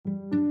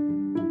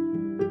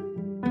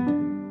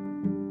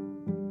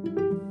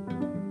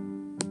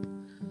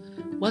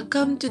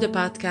Welcome to the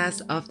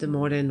podcast of the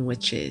Modern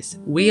Witches.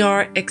 We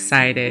are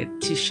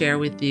excited to share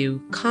with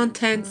you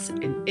contents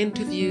and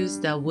interviews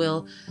that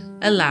will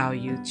allow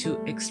you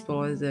to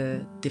explore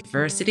the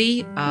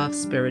diversity of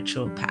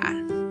spiritual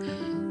paths.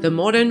 The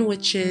Modern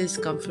Witches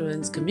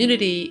Confluence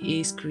community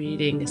is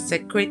creating a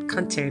sacred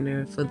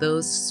container for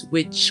those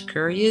witch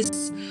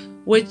curious,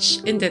 witch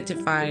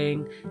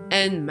identifying,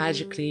 and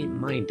magically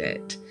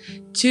minded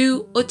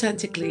to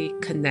authentically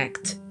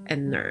connect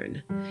and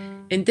learn.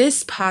 In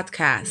this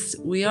podcast,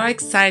 we are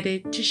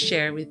excited to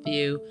share with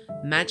you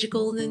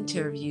magical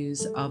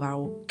interviews of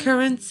our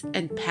current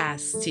and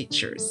past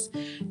teachers.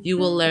 You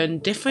will learn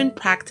different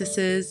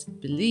practices,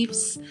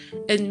 beliefs,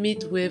 and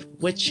meet with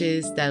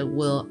witches that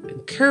will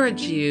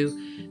encourage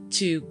you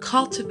to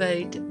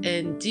cultivate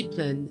and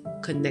deepen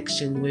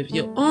connection with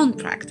your own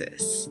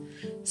practice.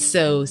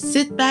 So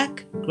sit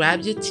back, grab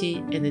your tea,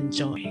 and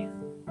enjoy.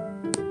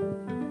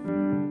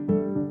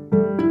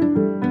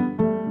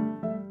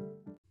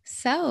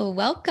 So,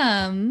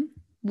 welcome.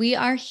 We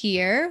are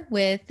here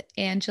with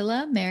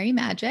Angela Mary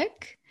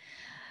Magic.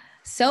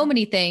 So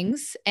many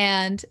things,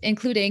 and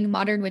including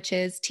Modern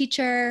Witches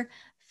teacher,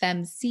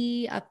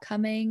 FemC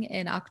upcoming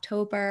in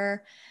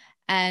October.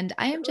 And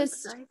I am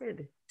just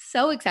excited.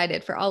 So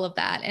excited for all of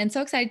that, and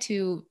so excited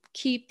to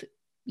keep,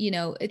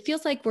 it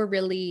feels like we're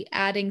really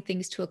adding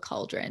things to a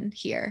cauldron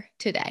here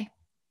today.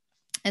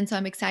 And so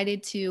I'm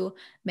excited to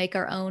make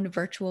our own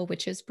virtual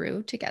witches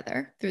brew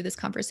together through this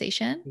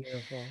conversation.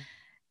 Beautiful.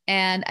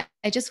 And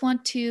I just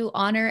want to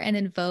honor and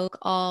invoke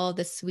all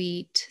the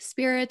sweet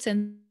spirits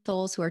and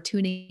souls who are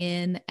tuning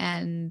in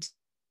and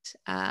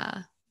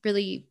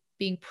really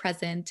being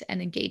present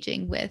and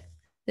engaging with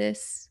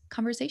this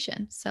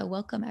conversation. So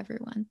welcome,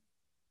 everyone.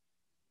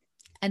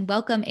 And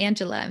welcome,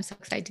 Angela. I'm so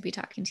excited to be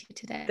talking to you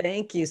today.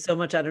 Thank you so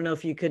much. I don't know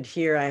if you could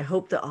hear, I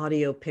hope the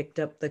audio picked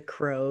up the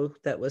crow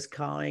that was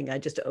cawing. I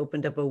just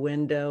opened up a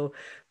window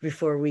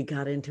before we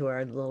got into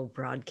our little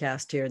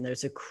broadcast here, and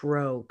there's a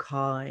crow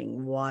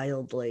cawing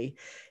wildly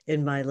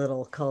in my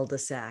little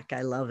cul-de-sac.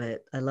 I love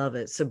it. I love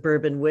it.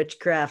 Suburban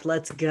witchcraft.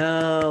 Let's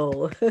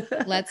go.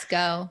 Let's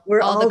go.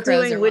 We're all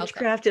doing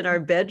witchcraft in our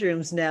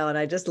bedrooms now, and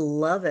I just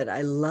love it. I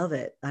love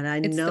it. And I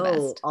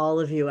know all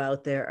of you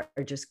out there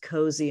are just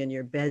cozy in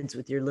your beds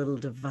with your little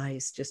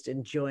device, just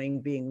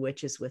enjoying being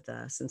witches with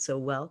us. And so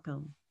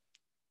welcome.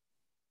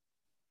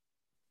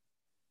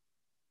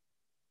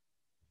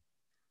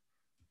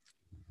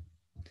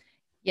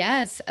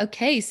 Yes.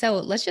 Okay. So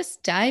let's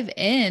just dive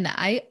in.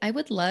 I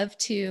would love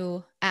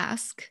to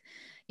ask,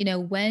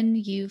 when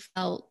you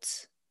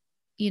felt,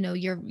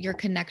 your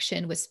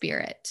connection with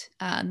spirit,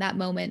 that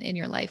moment in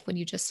your life when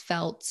you just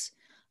felt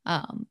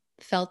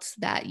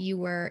that you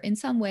were in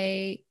some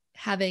way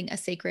having a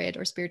sacred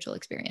or spiritual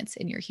experience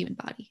in your human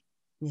body.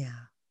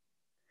 Yeah.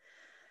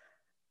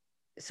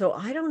 So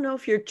I don't know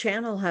if your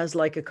channel has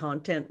like a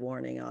content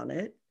warning on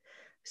it.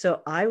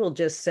 So I will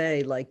just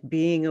say, like,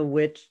 being a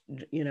witch,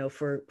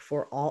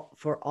 for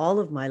all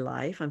of my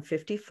life, I'm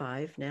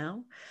 55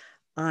 now.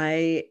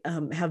 I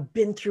have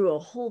been through a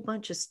whole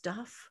bunch of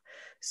stuff.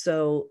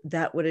 So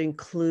that would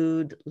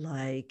include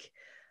like,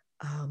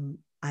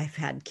 I've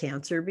had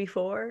cancer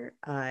before.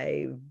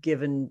 I've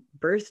given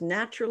birth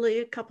naturally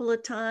a couple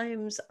of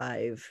times.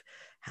 I've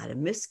had a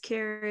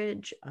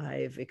miscarriage.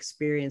 I've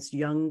experienced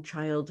young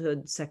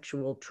childhood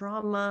sexual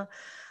trauma.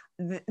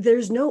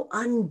 There's no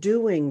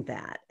undoing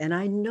that. And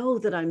I know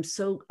that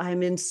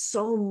I'm in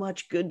so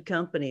much good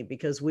company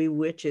because we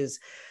witches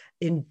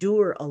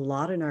endure a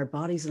lot in our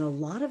bodies, and a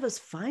lot of us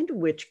find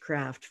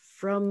witchcraft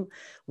from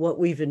what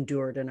we've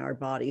endured in our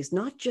bodies,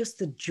 not just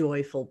the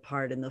joyful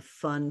part and the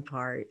fun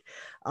part,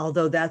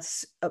 although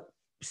that's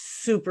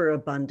super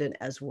abundant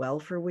as well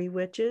for we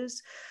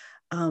witches.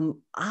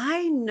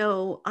 I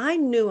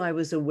knew I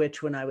was a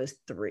witch when I was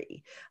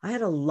 3. I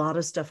had a lot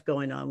of stuff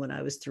going on when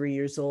I was 3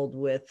 years old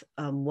with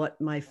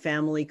what my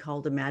family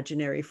called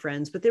imaginary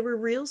friends, but they were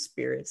real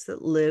spirits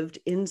that lived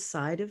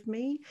inside of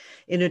me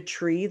in a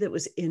tree that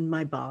was in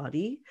my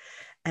body.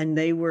 And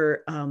they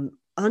were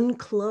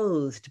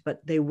unclothed,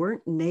 but they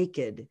weren't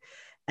naked.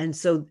 And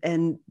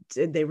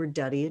they were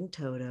Duddy and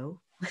Toto.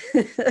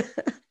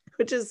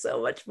 Which is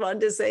so much fun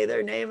to say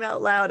their name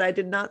out loud. I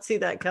did not see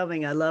that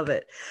coming. I love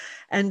it.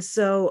 And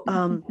so,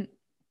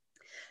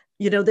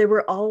 they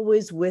were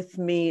always with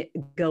me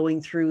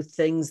going through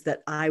things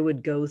that I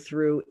would go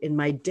through in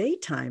my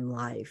daytime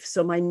life.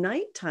 So my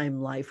nighttime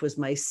life was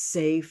my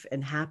safe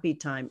and happy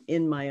time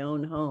in my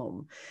own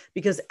home,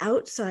 because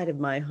outside of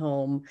my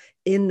home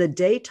in the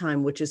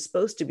daytime, which is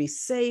supposed to be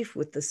safe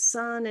with the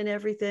sun and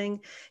everything,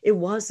 it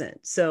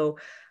wasn't. So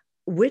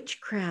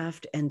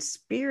witchcraft and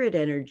spirit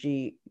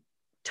energy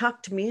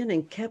tucked me in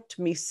and kept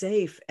me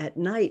safe at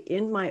night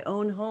in my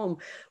own home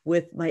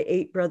with my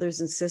 8 brothers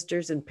and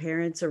sisters and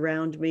parents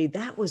around me.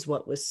 That was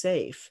what was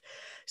safe.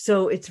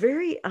 So it's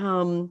very,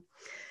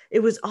 it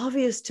was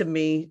obvious to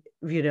me,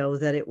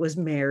 that it was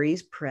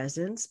Mary's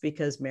presence,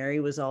 because Mary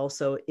was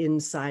also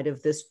inside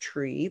of this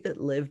tree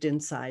that lived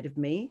inside of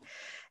me.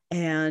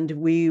 And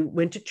we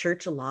went to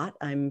church a lot.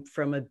 I'm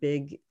from a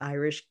big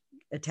Irish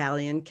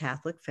Italian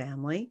Catholic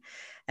family.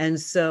 And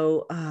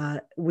so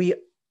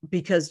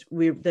because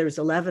there was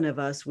 11 of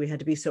us, we had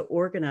to be so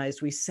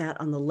organized. We sat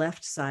on the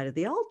left side of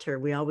the altar.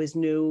 We always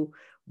knew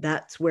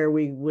that's where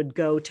we would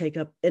go take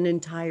up an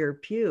entire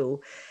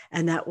pew.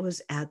 And that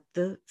was at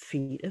the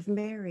feet of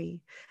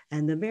Mary.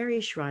 And the Mary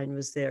shrine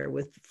was there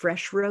with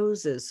fresh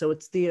roses. So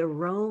it's the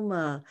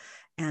aroma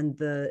and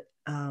the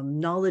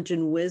knowledge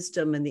and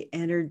wisdom and the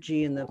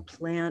energy and the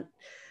plant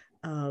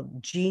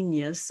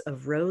genius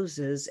of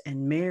roses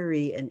and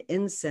Mary and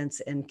incense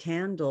and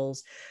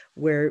candles,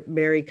 where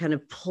Mary kind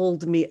of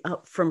pulled me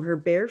up from her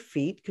bare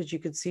feet, because you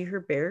could see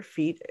her bare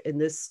feet in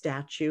this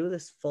statue,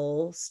 this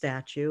full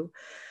statue.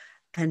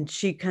 And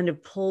she kind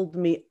of pulled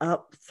me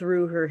up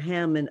through her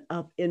hem and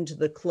up into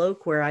the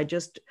cloak where I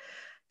just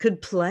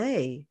could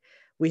play.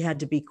 We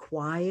had to be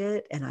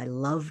quiet, and I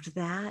loved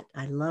that.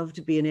 I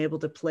loved being able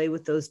to play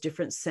with those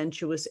different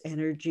sensuous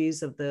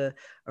energies of the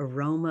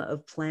aroma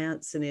of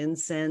plants and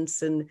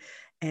incense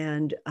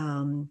and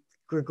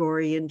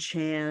Gregorian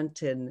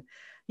chant. And,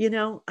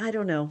 I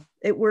don't know,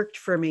 it worked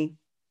for me.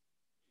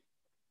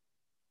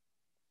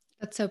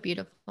 That's so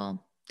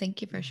beautiful.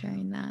 Thank you for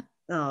sharing that.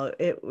 Oh,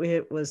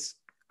 it was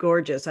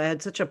gorgeous. I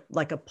had such a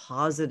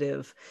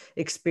positive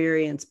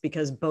experience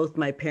because both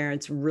my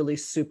parents really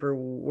super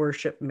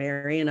worship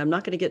Mary. And I'm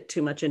not going to get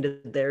too much into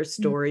their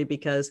story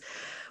because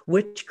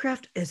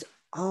witchcraft has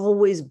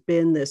always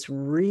been this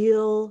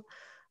real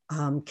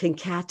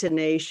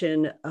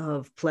concatenation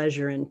of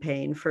pleasure and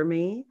pain for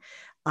me.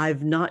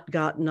 I've not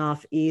gotten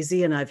off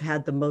easy, and I've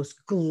had the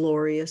most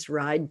glorious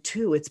ride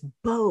too. It's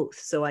both.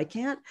 So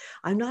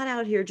I'm not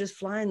out here just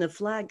flying the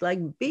flag,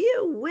 like, be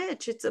a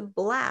witch. It's a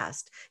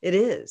blast. It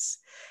is.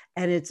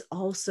 And it's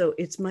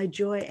my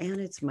joy and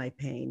it's my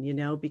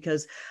pain,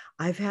 because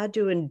I've had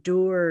to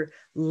endure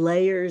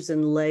layers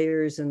and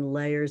layers and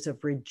layers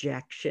of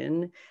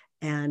rejection,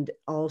 and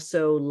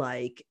also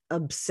like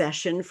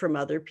obsession from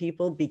other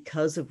people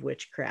because of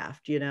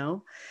witchcraft,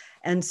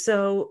 And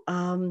so,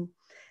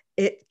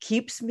 it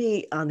keeps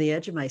me on the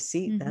edge of my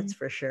seat. Mm-hmm. That's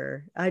for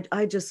sure.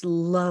 I just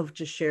love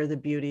to share the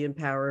beauty and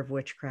power of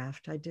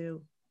witchcraft. I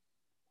do.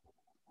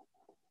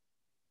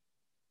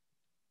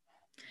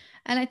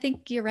 And I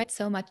think you're right.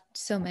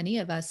 So many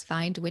of us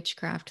find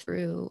witchcraft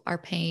through our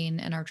pain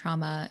and our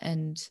trauma,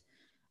 and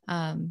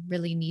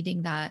really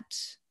needing that,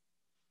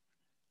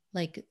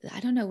 like,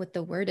 I don't know what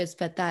the word is,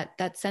 but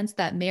that sense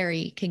that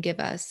Mary can give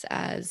us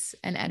as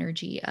an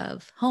energy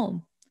of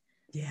home,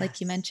 yes,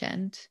 like you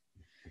mentioned.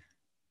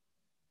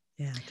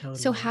 Yeah, totally.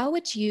 So how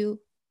would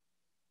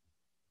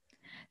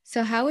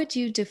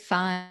you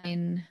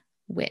define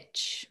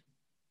witch?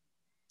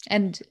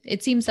 And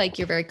it seems like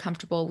you're very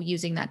comfortable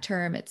using that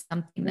term. It's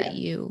something that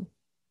you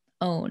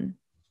own.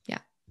 Yeah.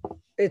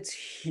 It's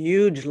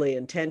hugely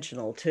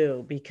intentional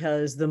too,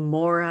 because the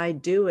more I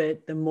do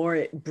it, the more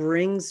it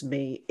brings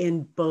me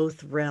in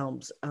both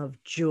realms of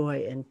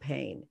joy and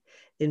pain,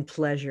 in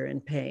pleasure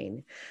and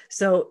pain.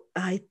 So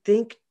I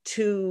think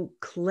to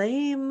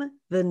claim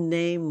the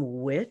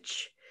name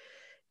witch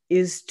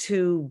is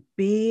to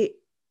be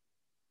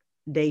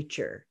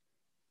nature,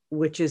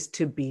 which is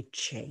to be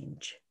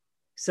change.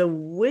 So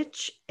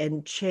witch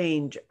and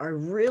change are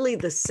really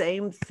the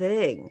same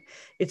thing.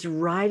 It's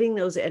riding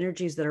those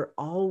energies that are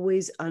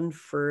always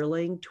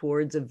unfurling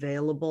towards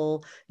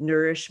available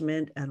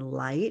nourishment and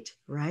light,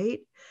 right?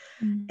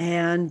 Mm-hmm.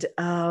 And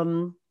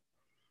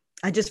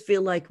I just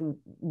feel like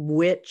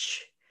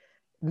witch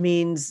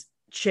means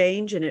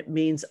change, and it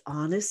means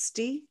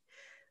honesty,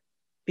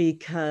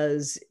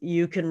 because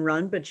you can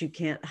run, but you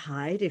can't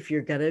hide if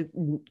you're gonna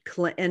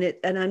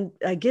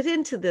I get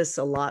into this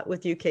a lot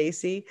with you,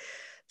 Casey,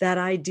 that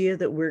idea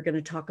that we're going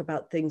to talk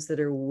about things that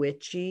are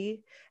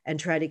witchy and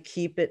try to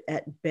keep it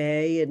at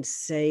bay and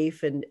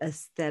safe and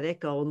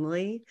aesthetic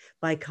only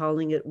by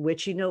calling it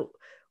witchy. No,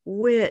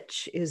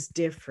 witch is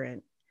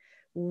different.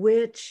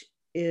 Witch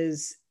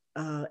is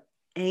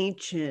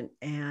ancient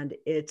and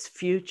it's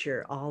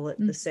future all at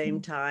the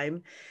same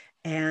time.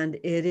 And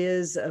it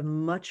is a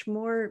much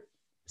more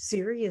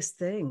serious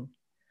thing.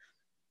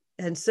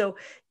 And so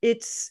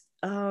it's,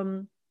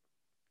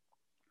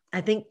 I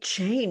think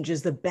change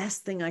is the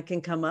best thing I can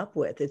come up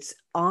with. It's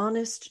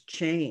honest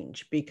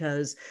change,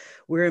 because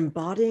we're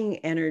embodying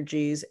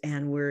energies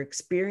and we're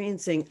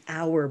experiencing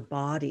our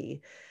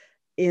body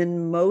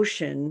in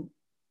motion,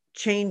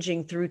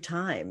 changing through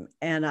time.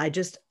 And I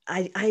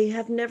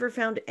have never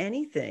found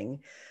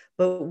anything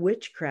but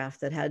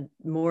witchcraft that had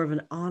more of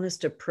an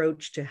honest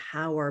approach to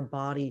how our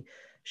body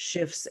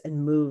shifts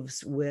and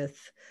moves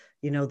with,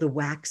 the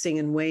waxing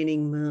and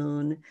waning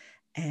moon,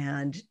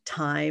 and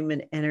time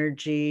and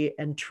energy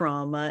and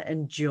trauma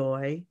and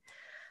joy.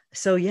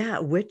 So yeah,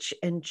 witch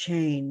and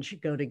change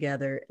go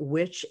together.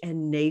 Witch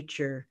and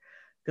nature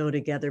go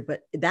together.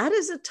 But that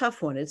is a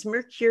tough one. It's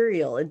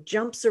mercurial. It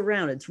jumps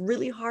around. It's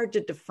really hard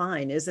to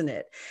define, isn't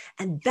it?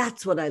 And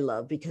that's what I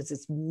love, because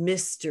it's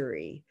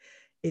mystery.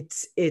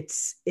 It's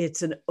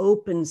an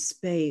open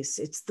space.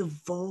 It's the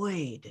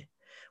void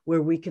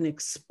where we can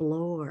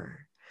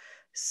explore.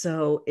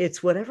 So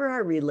it's whatever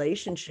our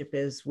relationship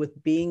is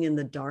with being in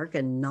the dark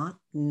and not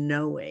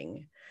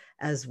knowing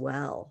as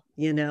well,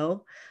 you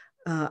know?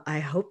 I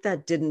hope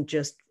that didn't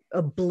just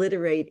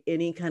obliterate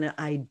any kind of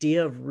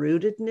idea of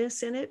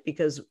rootedness in it,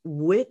 because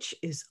witch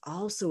is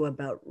also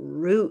about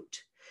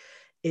root.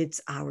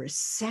 It's our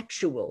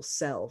sexual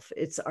self,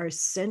 it's our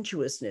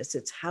sensuousness,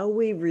 it's how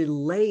we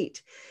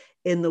relate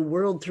in the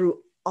world through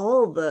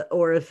all the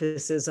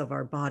orifices of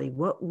our body,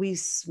 what we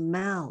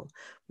smell,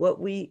 what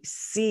we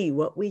see,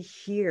 what we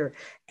hear,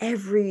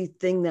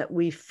 everything that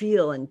we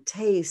feel and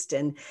taste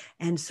and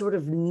sort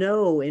of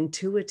know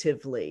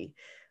intuitively.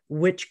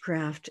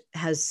 Witchcraft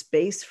has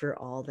space for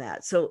all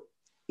that. So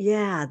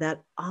yeah,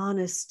 that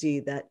honesty,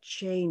 that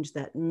change,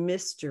 that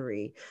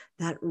mystery,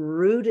 that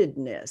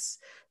rootedness,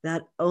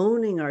 that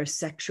owning our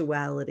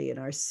sexuality and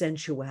our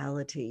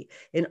sensuality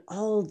in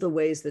all the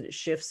ways that it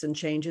shifts and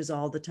changes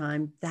all the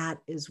time, that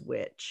is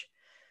witch.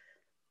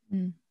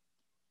 Mm.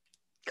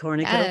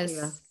 Cornucopia.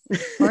 Yes.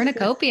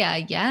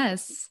 Cornucopia.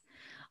 Yes.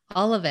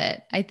 All of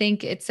it. I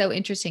think it's so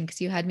interesting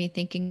because you had me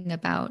thinking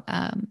about,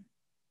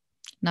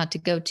 not to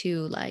go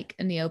too like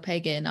a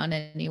neo-pagan on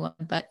anyone,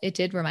 but it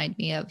did remind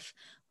me of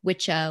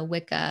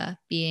Wicca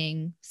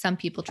being, some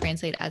people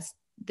translate as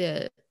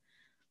the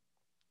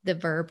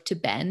verb to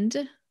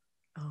bend.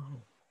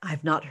 Oh,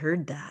 I've not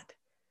heard that.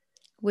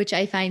 Which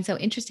I find so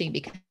interesting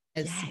because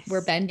Yes.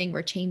 we're bending,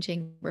 we're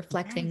changing,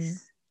 reflecting.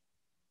 Yes.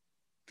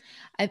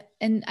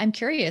 And I'm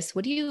curious,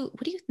 what do you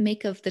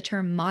make of the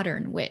term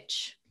modern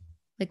witch?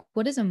 Like,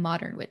 what is a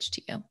modern witch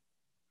to you?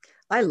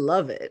 I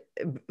love it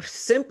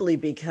simply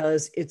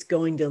because it's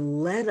going to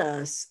let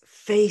us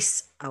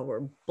face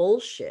our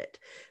bullshit,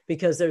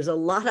 because there's a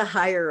lot of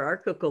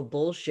hierarchical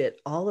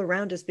bullshit all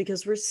around us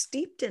because we're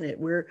steeped in it.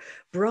 We're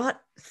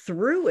brought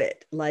through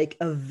it like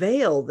a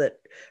veil that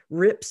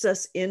rips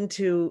us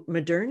into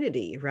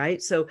modernity,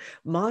 right? So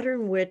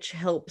modern witch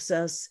helps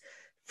us,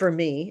 for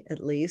me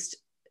at least,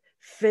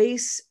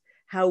 face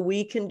how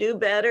we can do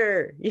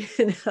better, you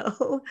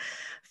know,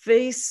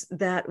 face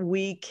that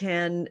we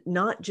can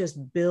not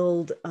just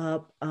build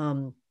up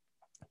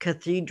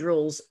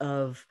cathedrals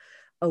of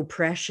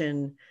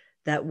oppression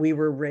that we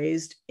were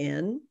raised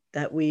in,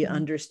 that we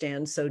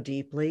understand so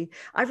deeply.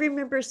 I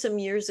remember some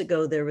years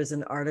ago, there was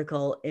an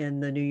article in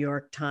the New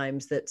York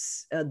Times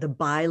that's the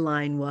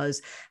byline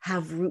was,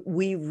 "Have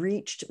we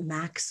reached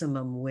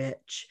maximum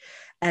witch?"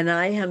 And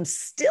I am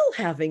still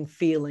having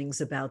feelings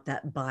about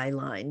that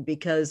byline,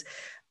 because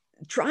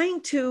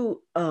trying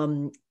to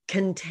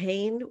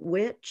contain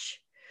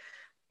witch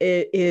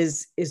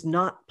is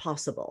not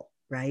possible,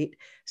 right?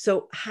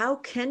 So how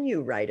can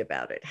you write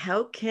about it?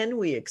 How can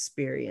we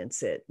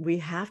experience it? We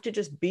have to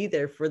just be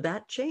there for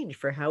that change,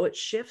 for how it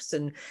shifts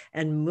and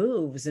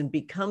moves and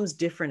becomes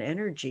different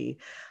energy.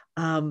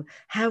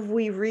 Have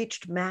we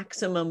reached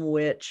maximum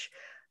witch?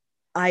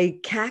 I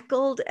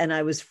cackled and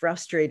I was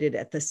frustrated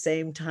at the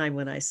same time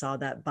when I saw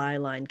that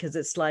byline, because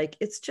it's like,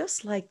 it's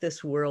just like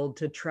this world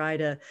to try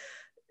to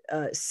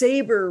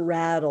saber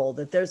rattle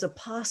that there's a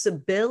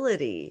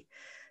possibility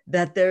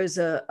that there's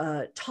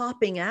a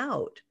topping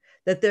out,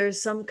 that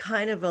there's some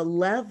kind of a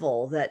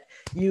level that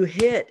you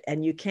hit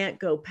and you can't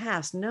go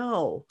past.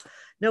 No,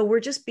 we're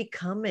just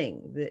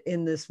becoming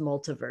in this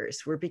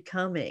multiverse. We're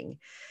becoming.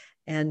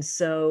 And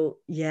so,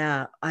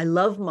 yeah, I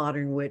love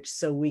Modern Witch,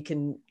 so we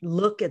can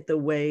look at the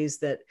ways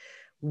that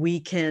we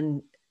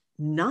can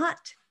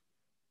not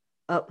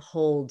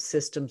uphold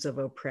systems of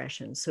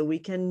oppression, so we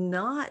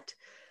cannot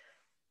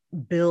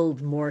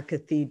build more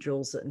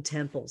cathedrals and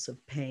temples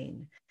of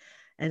pain.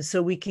 And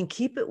so we can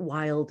keep it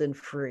wild and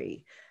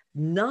free,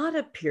 not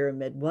a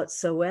pyramid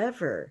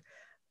whatsoever,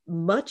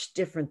 much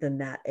different than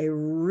that, a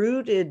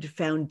rooted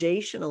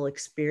foundational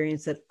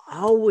experience that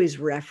always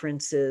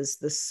references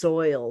the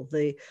soil,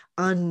 the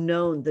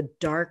unknown, the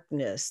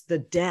darkness, the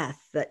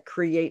death that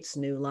creates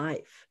new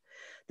life.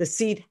 The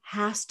seed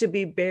has to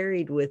be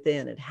buried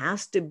within. It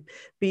has to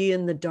be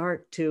in the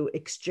dark to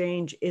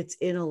exchange its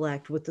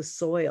intellect with the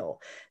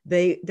soil.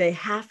 They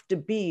have to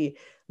be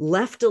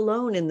left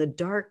alone in the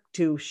dark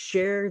to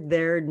share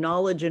their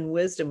knowledge and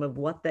wisdom of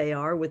what they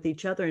are with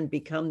each other and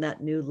become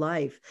that new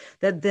life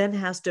that then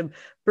has to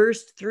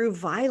burst through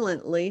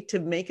violently to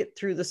make it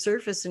through the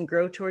surface and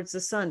grow towards the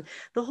sun.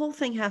 The whole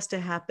thing has to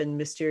happen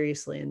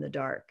mysteriously in the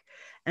dark.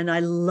 And I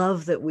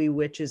love that we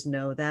witches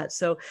know that.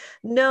 So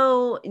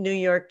no, New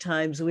York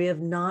Times, we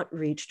have not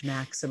reached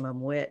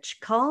maximum witch.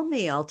 Call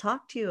me, I'll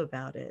talk to you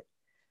about it.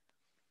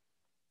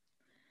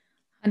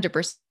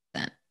 100%.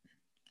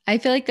 I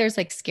feel like there's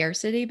like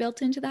scarcity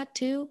built into that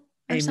too,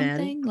 or Amen.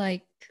 something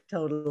like.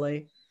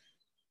 Totally.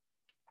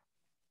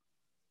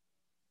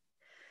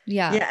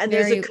 Yeah, and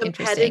very there's a interesting.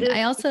 competitive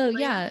I also, feeling.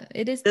 yeah,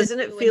 it is. Doesn't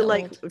it feel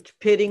like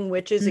pitting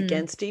witches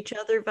against each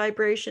other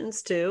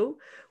vibrations too,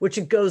 which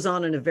it goes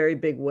on in a very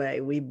big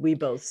way. We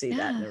both see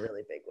that in a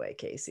really big way,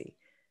 Casey.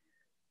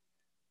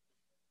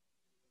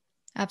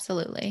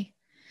 Absolutely.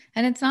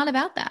 And it's not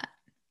about that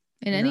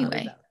in any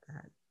way. About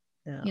that.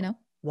 No. You know,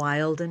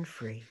 wild and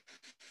free.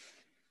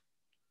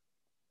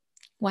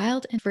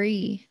 Wild and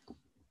free.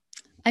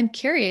 I'm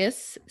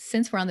curious,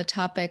 since we're on the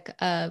topic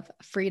of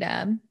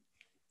freedom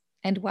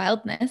and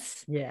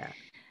wildness, Yeah.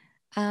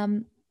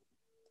 um,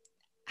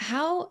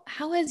 how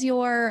has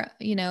your,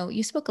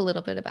 you spoke a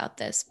little bit about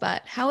this,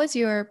 but how has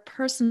your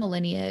personal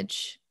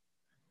lineage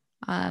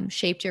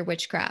shaped your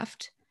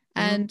witchcraft?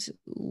 Mhm. And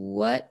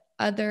what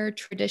other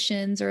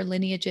traditions or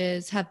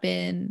lineages have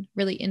been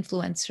really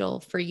influential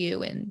for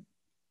you in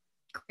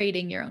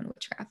creating your own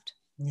witchcraft?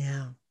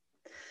 Yeah.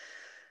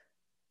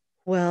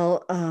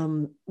 Well,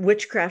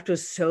 witchcraft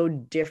was so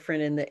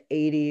different in the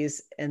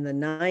 80s and the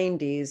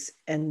 90s,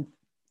 and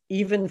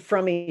even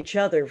from each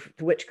other,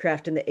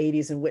 witchcraft in the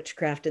 80s and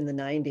witchcraft in the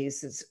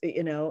 90s is,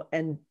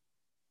 and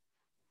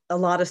a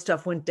lot of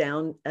stuff went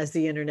down as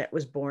the internet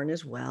was born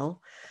as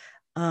well.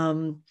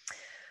 Um,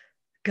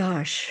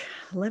 Gosh,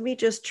 let me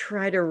just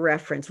try to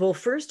reference. Well,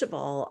 first of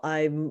all,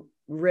 I'm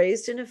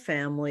raised in a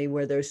family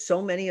where there's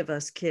so many of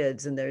us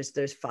kids, and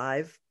there's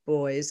 5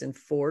 boys and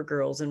 4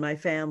 girls in my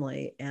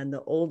family, and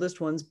the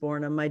oldest one's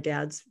born on my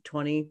dad's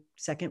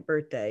 22nd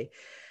birthday,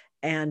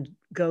 and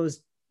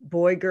goes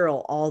boy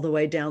girl all the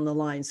way down the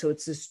line. So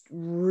it's this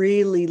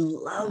really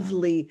Wow.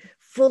 lovely,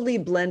 fully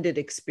blended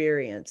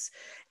experience,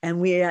 and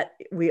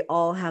we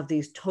all have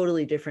these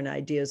totally different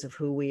ideas of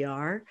who we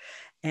are.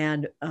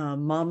 And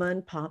mama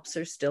and pops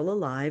are still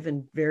alive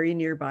and very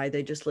nearby.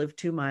 They just live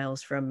 2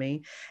 miles from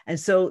me. And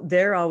so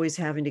they're always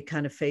having to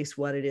kind of face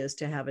what it is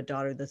to have a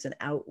daughter that's an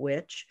out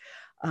witch.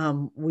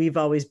 We've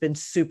always been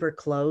super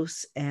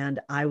close, and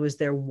I was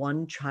their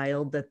one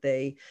child that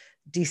they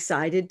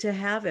decided to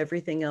have.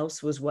 Everything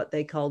else was what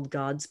they called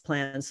God's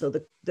plan. So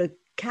the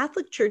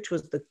Catholic Church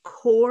was the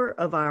core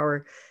of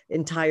our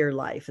entire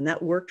life, and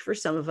that worked for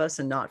some of us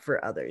and not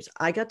for others.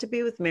 I got to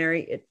be with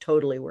Mary. It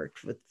totally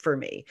worked for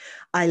me.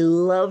 I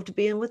loved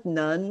being with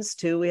nuns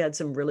too. We had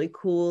some really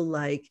cool,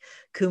 like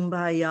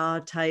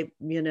kumbaya type,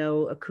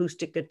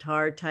 acoustic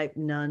guitar type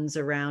nuns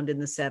around in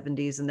the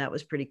 70s, and that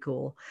was pretty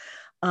cool.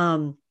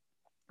 Um,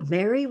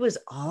 Mary was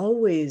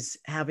always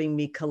having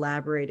me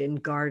collaborate in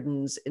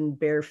gardens, in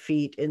bare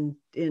feet,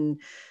 in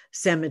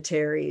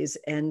cemeteries,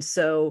 and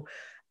so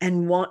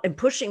and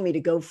pushing me to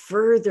go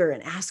further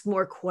and ask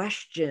more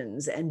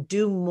questions and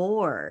do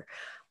more.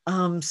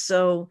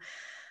 So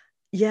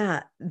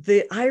yeah,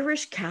 the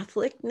Irish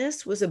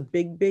Catholicness was a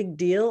big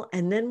deal.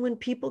 And then when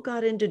people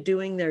got into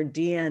doing their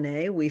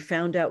DNA, we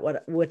found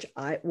out which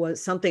I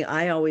was something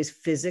I always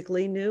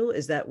physically knew,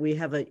 is that we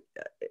have a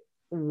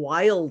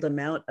wild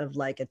amount of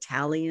like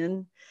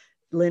Italian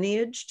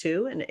lineage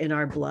too, and in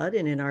our blood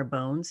and in our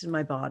bones, in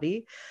my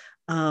body.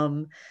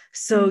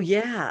 So Mm.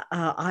 yeah,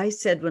 I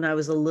said when I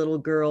was a little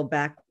girl,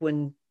 back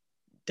when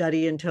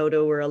Duddy and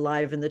Toto were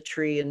alive in the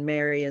tree and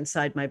Mary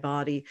inside my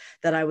body,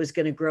 that I was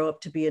going to grow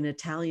up to be an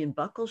Italian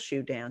buckle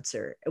shoe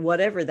dancer,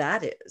 whatever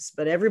that is.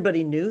 But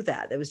everybody knew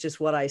that. It was just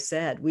what I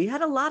said. We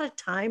had a lot of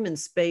time and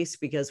space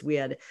because we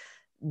had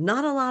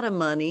not a lot of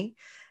money.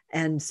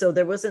 And so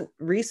there wasn't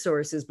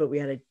resources, but we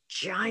had a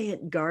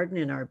giant garden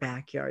in our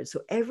backyard.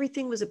 So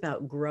everything was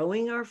about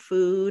growing our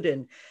food,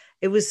 and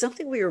it was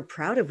something we were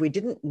proud of. We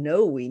didn't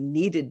know we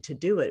needed to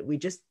do it. We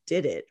just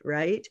did it,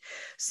 right?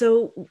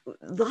 So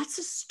lots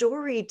of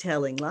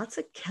storytelling, lots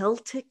of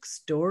Celtic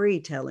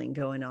storytelling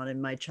going on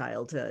in my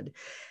childhood.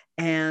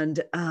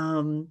 And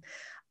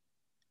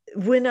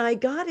when I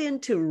got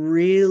into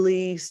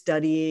really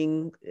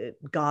studying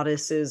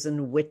goddesses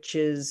and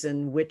witches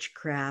and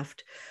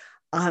witchcraft,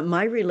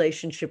 my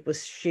relationship with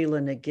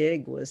Sheila na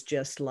gig was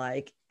just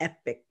like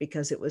epic,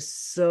 because it was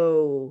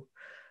so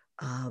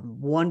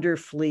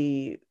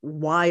wonderfully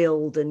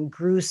wild and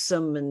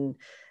gruesome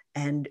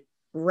and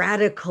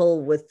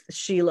radical, with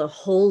Sheila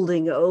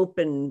holding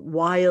open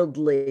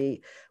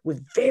wildly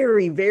with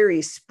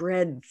very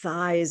spread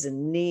thighs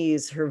and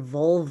knees, her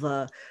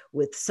vulva,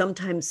 with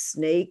sometimes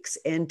snakes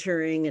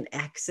entering and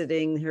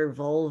exiting her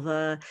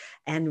vulva,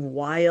 and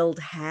wild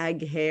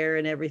hag hair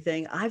and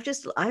everything. I've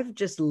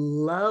just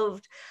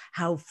loved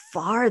how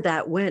far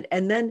that went.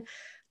 And then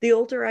the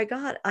older I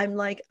got, I'm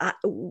like,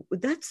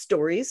 that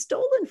story is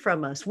stolen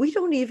from us. We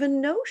don't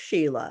even know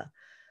Sheila.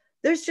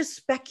 There's just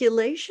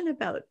speculation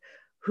about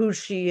who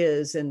she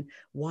is and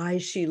why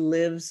she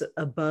lives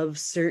above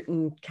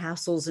certain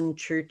castles and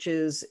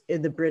churches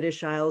in the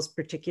British Isles,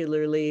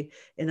 particularly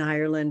in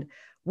Ireland.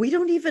 We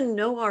don't even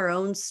know our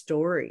own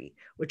story,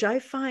 which I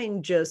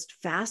find just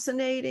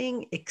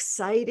fascinating,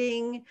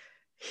 exciting,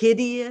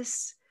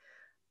 hideous.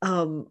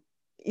 Um,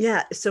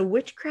 yeah, so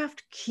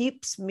witchcraft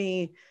keeps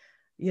me,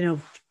 you know,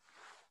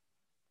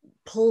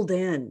 pulled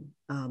in,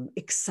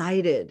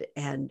 excited,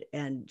 and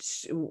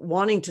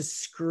wanting to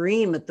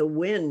scream at the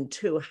wind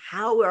too.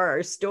 How are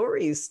our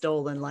stories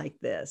stolen like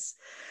this?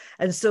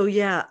 And so,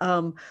 yeah,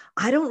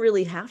 I don't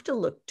really have to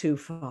look too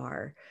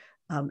far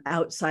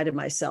outside of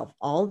myself.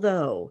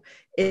 Although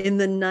in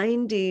the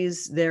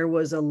 90s, there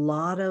was a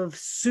lot of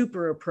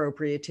super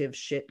appropriative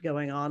shit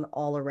going on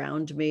all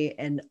around me,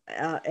 and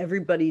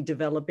everybody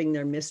developing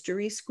their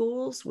mystery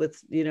schools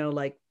with,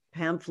 like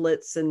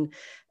pamphlets and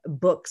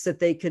books that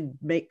they could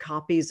make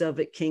copies of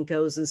at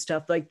Kinko's and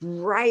stuff. Like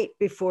right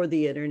before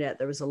the internet,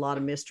 there was a lot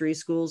of mystery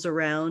schools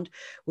around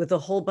with a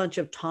whole bunch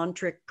of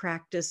tantric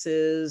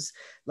practices,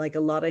 like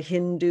a lot of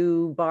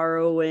Hindu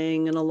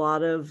borrowing and a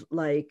lot of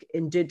like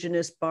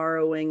indigenous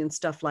borrowing and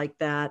stuff like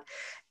that.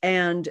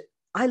 And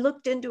I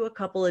looked into a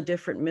couple of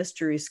different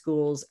mystery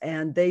schools,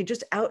 and they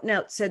just out and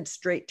out said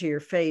straight to your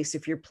face,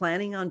 if you're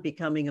planning on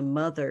becoming a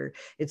mother,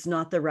 it's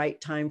not the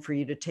right time for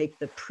you to take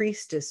the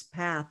priestess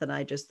path. And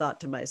I just thought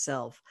to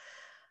myself,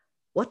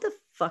 what the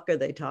fuck are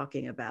they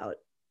talking about?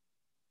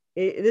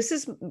 This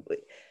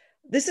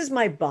is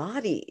my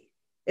body.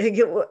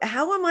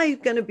 How am I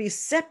going to be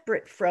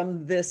separate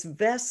from this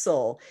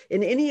vessel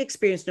in any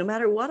experience, no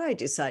matter what I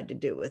decide to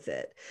do with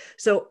it?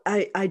 So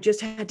I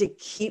just had to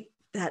keep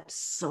that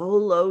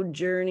solo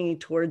journey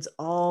towards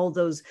all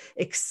those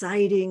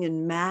exciting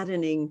and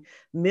maddening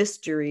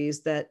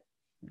mysteries that,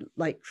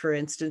 like, for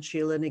instance,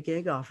 Sheila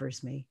Nagiig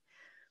offers me.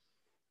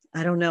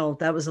 I don't know.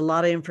 That was a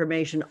lot of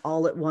information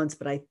all at once,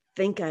 but I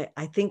think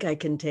I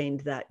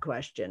contained that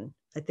question.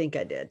 I think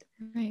I did.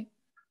 Right.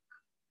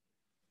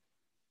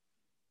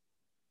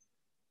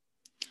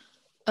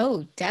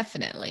 Oh,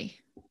 definitely.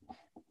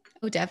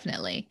 Oh,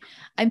 definitely.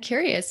 I'm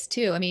curious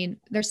too. I mean,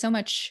 there's so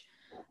much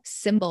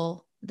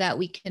symbol that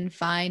we can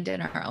find in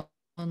our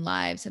own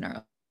lives and our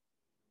own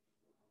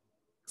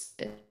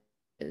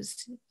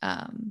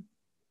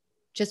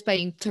just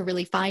by to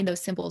really find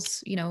those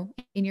symbols, you know,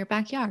 in your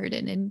backyard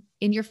and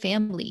in your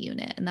family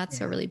unit. And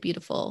that's a really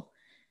beautiful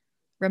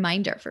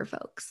reminder for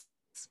folks.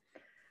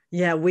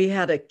 Yeah, we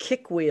had a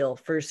kick wheel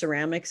for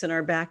ceramics in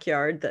our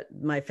backyard that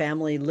my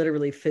family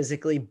literally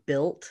physically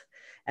built.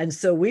 And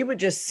so we would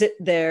just sit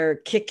there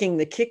kicking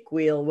the kick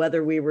wheel,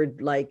 whether we were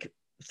like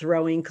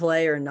throwing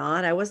clay or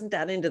not. I wasn't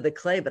that into the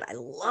clay, but I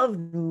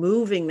loved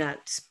moving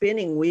that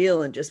spinning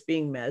wheel and just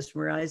being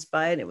mesmerized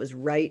by it. And it was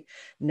right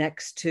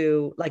next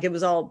to, like, it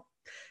was all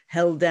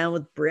held down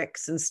with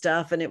bricks and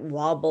stuff, and it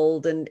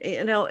wobbled. And,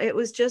 you know, it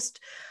was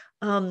just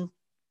a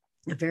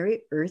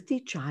very earthy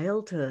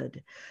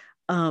childhood.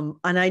 And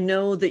I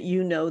know that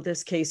you know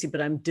this, Casey,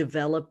 but I'm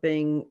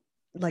developing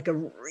like a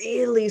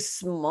really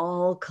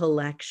small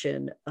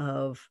collection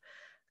of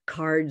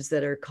cards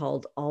that are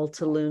called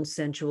Altalune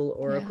Sensual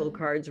Oracle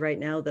cards right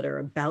now that are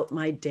about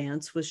my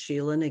dance with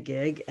Sheila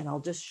Nagiig. And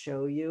I'll just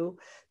show you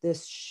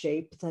this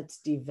shape that's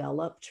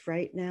developed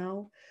right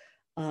now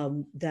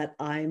that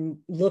I'm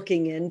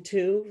looking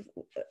into,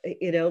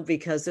 you know,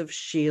 because of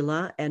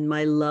Sheila and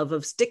my love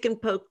of stick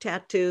and poke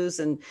tattoos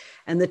and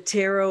the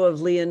tarot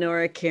of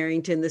Leonora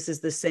Carrington. This is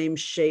the same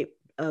shape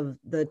of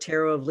the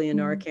tarot of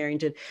Leonora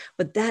Carrington,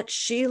 but that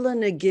Sheila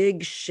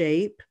Nagiig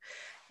shape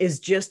is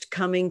just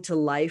coming to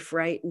life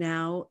right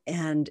now.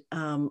 And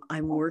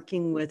I'm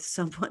working with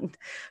someone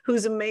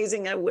who's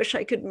amazing. I wish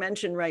I could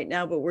mention right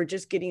now, but we're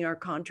just getting our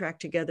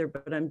contract together.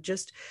 But I'm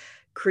just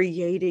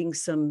creating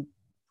some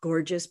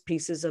gorgeous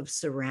pieces of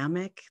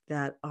ceramic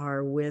that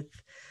are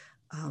with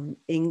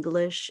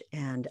English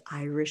and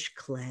Irish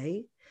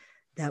clay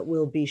that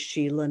will be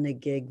Sheila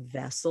Nagiig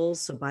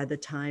vessels. So by the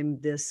time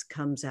this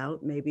comes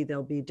out, maybe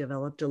they'll be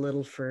developed a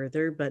little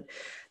further. But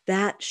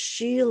that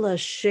Sheila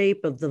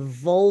shape of the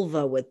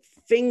vulva with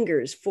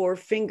fingers, 4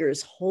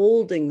 fingers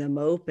holding them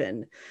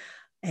open,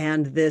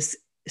 and this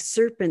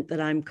serpent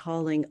that I'm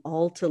calling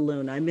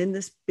Altalune. I'm in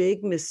this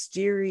big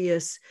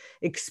mysterious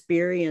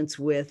experience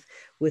with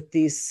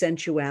these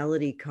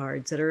sensuality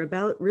cards that are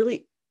about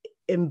really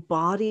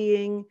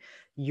embodying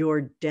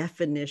your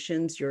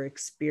definitions, your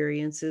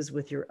experiences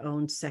with your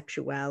own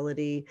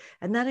sexuality.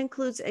 And that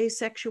includes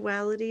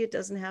asexuality. It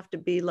doesn't have to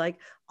be like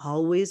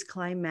always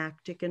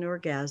climactic and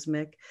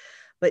orgasmic.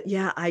 But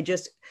yeah,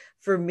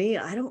 for me,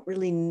 I don't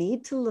really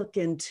need to look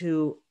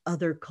into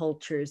other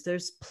cultures.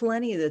 There's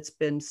plenty that's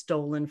been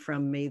stolen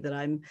from me that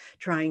I'm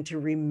trying to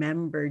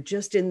remember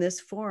just in this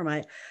form.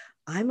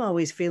 I'm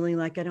always feeling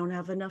like I don't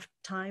have enough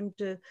time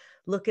to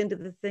look into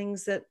the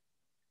things that,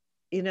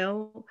 you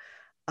know,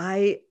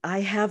 I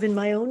have in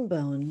my own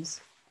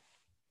bones.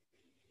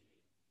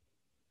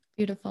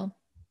 Beautiful.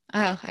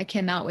 Oh, I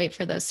cannot wait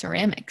for those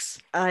ceramics.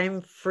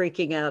 I'm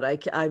freaking out. I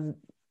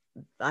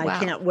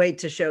can't wait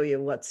to show you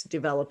what's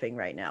developing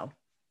right now.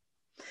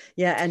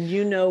 Yeah. And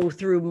you know,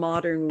 through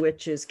Modern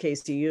Witches,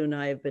 Casey, you and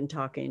I have been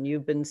talking.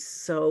 You've been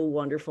so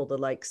wonderful to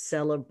like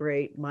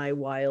celebrate my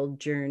wild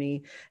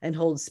journey and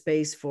hold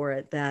space for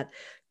it, that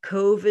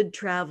COVID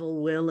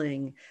travel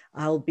willing,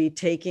 I'll be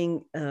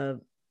taking a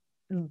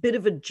bit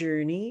of a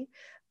journey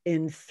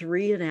in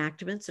 3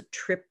 enactments, a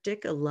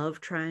triptych, a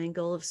love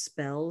triangle of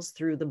spells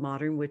through the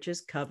Modern Witches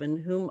Coven,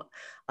 whom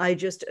I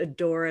just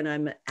adore, and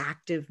I'm an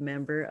active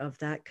member of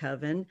that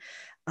coven.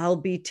 I'll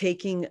be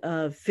taking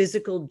a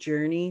physical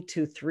journey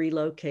to 3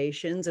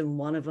 locations, and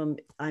one of them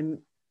I'm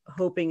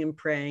hoping and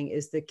praying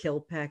is the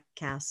Kilpeck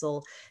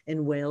Castle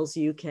in Wales,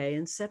 UK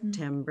in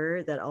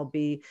September, that I'll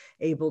be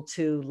able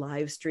to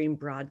live stream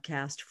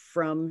broadcast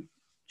from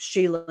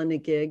Sheila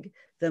Nagiig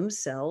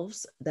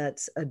themselves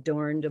that's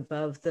adorned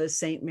above the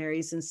St.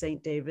 Mary's and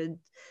St. David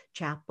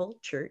Chapel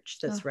Church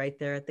that's right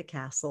there at the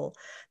castle.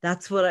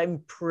 That's what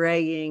I'm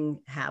praying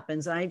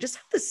happens. I just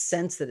have the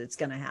sense that it's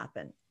going to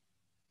happen.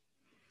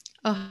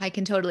 Oh, I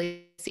can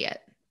totally see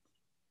it.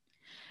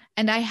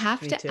 And I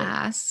have Me to too.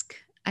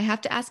 I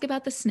have to ask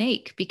about the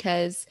snake,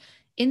 because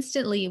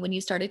instantly when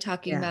you started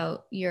talking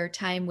about your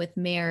time with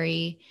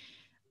Mary,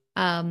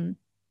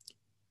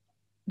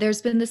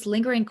 there's been this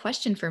lingering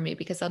question for me,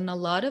 because on a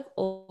lot of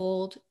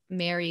old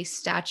Mary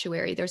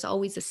statuary, there's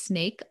always a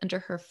snake under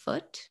her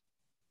foot,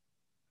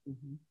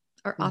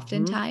 or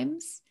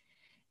oftentimes.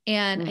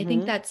 And I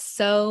think that's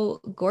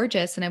so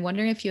gorgeous. And I'm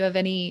wondering if you have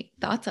any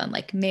thoughts on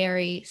like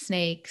Mary,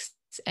 snakes,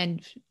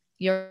 and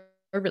your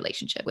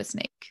relationship with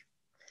snake.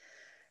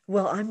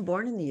 Well, I'm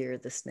born in the year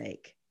of the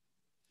snake.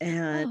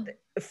 And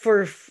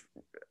for,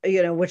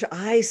 you know, which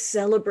I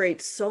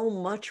celebrate so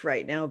much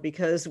right now,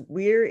 because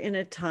we're in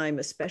a time,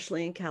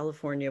 especially in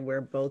California,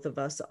 where both of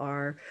us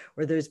are,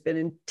 where there's been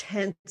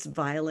intense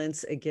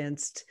violence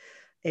against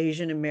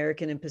Asian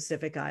American and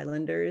Pacific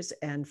Islanders.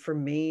 And for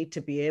me to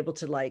be able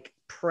to like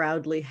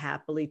proudly,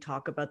 happily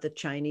talk about the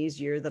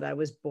Chinese year that I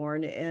was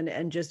born in,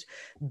 and just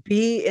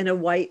be in a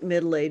white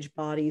middle-aged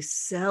body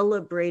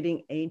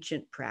celebrating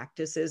ancient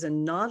practices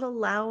and not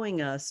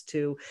allowing us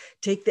to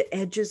take the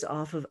edges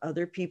off of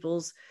other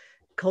people's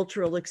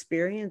cultural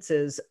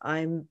experiences.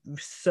 I'm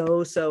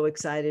so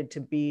excited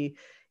to be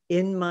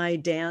in my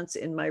dance,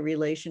 in my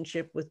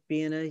relationship with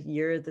being a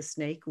year of the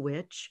snake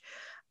witch.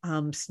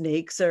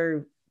 Snakes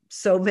are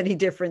so many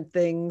different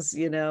things,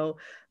 you know,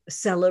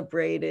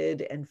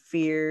 celebrated and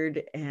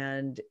feared.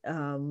 And,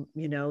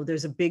 you know,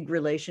 there's a big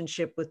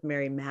relationship with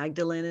Mary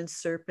Magdalene and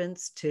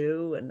serpents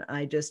too. And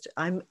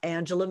I'm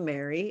Angela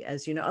Mary,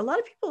 as you know. A lot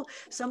of people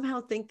somehow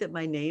think that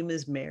my name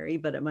is Mary,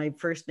 but my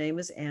first name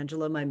is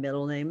Angela. My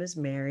middle name is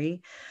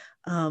Mary.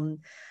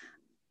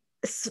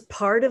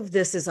 Part of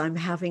this is I'm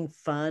having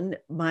fun.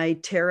 My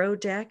tarot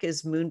deck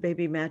is Moon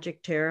Baby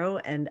Magic Tarot,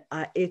 and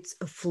it's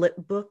a flip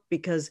book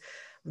because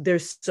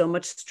there's so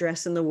much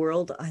stress in the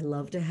world. I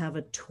love to have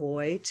a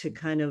toy to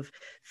kind of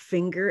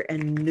finger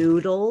and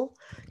noodle,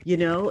 you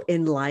know,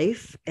 in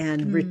life,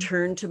 and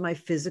return to my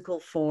physical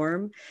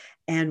form.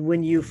 And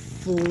when you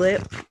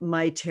flip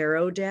my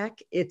tarot deck,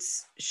 it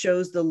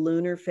shows the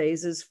lunar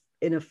phases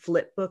in a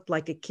flip book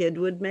like a kid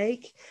would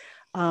make,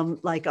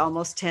 like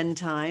almost 10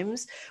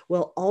 times.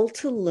 Well,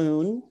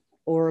 Altalune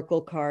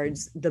oracle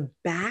cards, the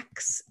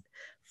backs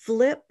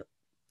flip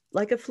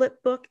like a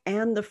flip book,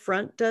 and the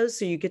front does.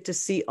 So you get to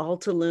see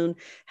Altalune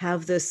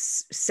have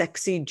this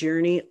sexy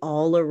journey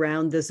all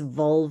around this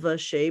vulva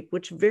shape,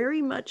 which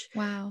very much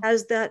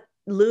has that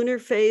lunar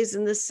phase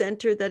in the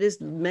center that is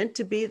meant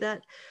to be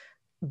that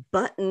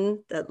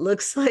button that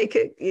looks like,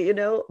 you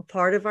know,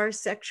 part of our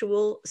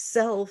sexual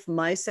self,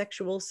 my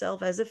sexual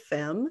self as a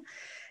femme.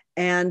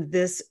 And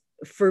this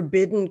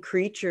forbidden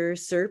creature,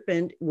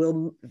 serpent,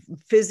 will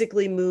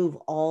physically move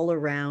all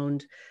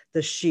around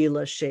the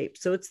Sheila shape.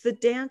 So it's the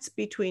dance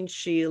between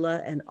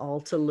Sheila and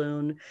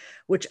Altalune,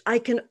 which I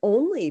can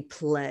only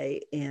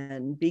play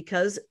in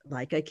because,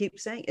 like I keep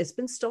saying, it's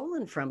been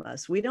stolen from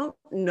us. We don't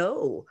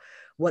know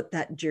what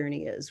that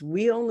journey is.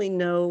 We only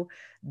know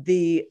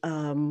the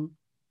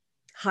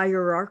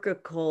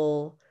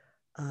hierarchical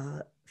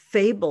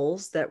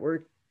fables that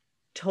were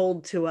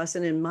told to us,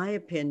 and in my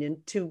opinion,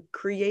 to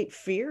create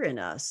fear in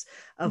us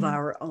of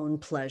our own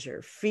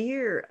pleasure,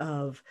 fear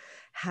of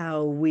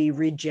how we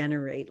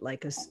regenerate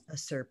like a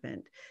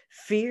serpent,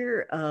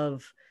 fear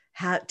of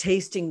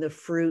tasting the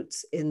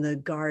fruits in the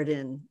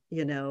garden,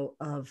 you know,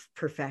 of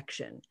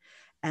perfection,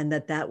 and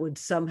that would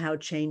somehow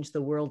change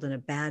the world in a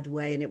bad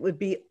way. And it would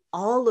be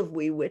all of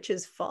we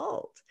witches'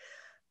 fault,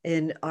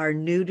 in our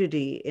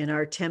nudity, in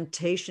our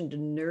temptation to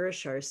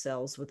nourish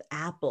ourselves with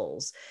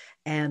apples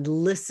and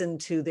listen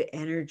to the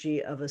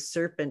energy of a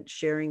serpent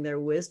sharing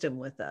their wisdom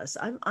with us.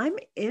 I'm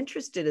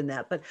interested in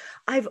that, but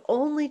I've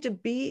only to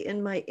be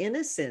in my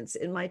innocence,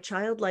 in my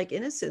childlike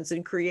innocence,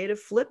 and create a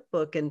flip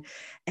book and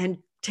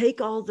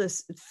take all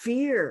this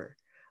fear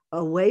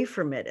away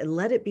from it and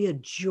let it be a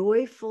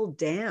joyful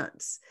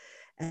dance,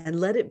 and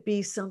let it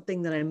be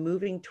something that I'm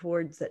moving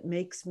towards that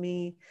makes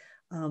me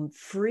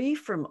free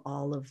from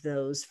all of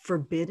those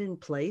forbidden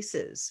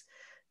places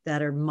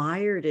that are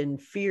mired in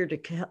fear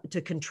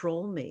to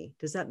control me.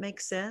 Does that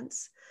make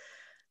sense?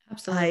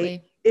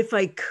 Absolutely. If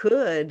I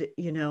could,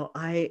 you know,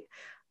 I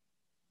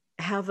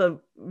have a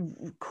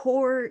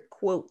core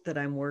quote that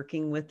I'm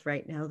working with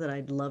right now that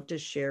I'd love to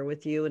share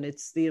with you. And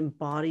it's the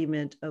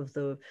embodiment of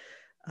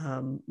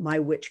my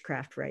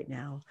witchcraft right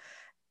now.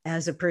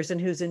 As a person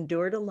who's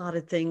endured a lot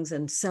of things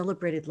and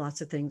celebrated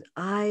lots of things,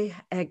 I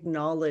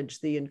acknowledge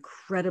the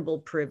incredible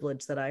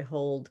privilege that I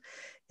hold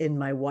in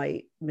my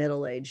white,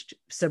 middle-aged,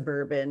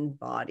 suburban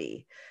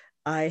body.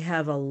 I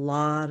have a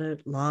lot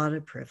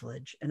of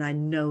privilege, and I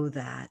know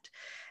that.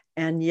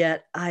 And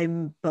yet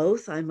I'm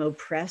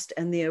oppressed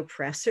and the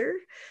oppressor.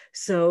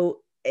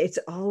 So it's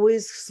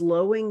always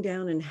slowing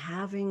down and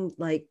having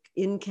like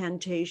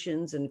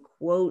incantations and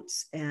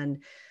quotes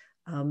and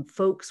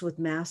folks with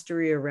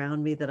mastery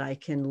around me that I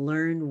can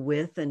learn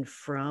with and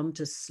from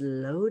to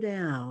slow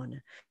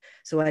down.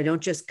 So I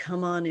don't just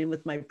come on in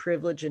with my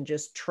privilege and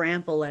just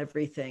trample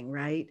everything,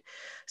 right?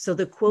 So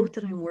the quote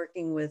that I'm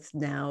working with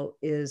now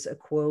is a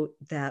quote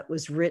that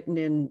was written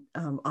in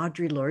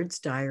Audre Lorde's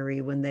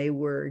diary when they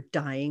were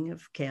dying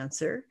of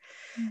cancer.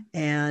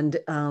 And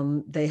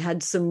they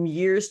had some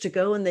years to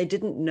go and they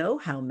didn't know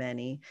how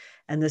many.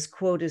 And this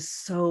quote is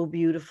so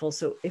beautiful.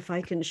 So if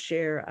I can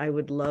share, I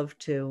would love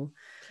to.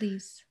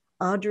 Please.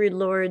 Audre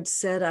Lorde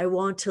said, I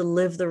want to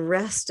live the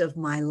rest of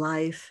my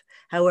life,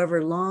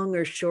 however long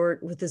or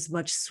short, with as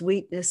much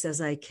sweetness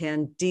as I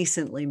can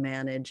decently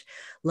manage,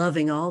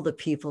 loving all the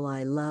people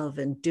I love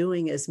and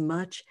doing as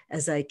much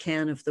as I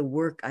can of the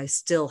work I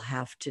still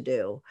have to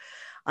do.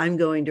 I'm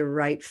going to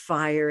write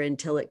fire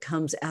until it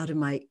comes out of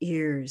my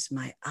ears,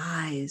 my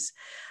eyes,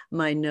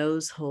 my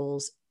nose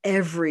holes,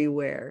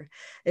 everywhere,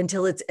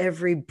 until it's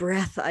every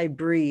breath I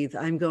breathe.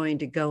 I'm going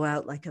to go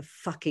out like a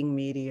fucking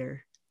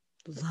meteor.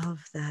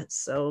 Love that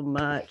so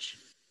much.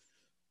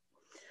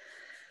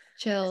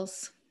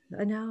 Chills.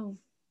 I know.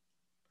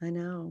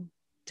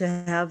 To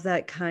have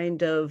that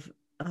kind of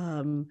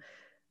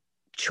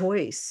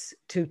choice,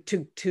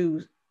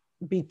 to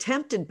be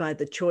tempted by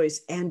the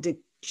choice and to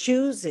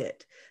choose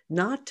it,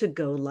 not to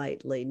go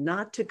lightly,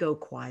 not to go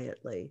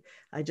quietly.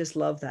 I just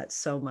love that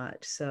so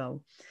much.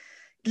 So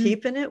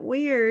keeping it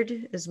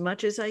weird as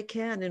much as I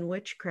can in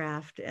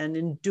witchcraft and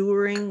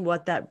enduring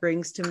what that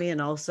brings to me. And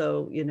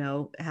also,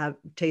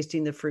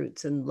 tasting the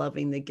fruits and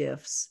loving the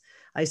gifts.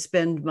 I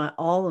spend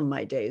all of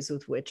my days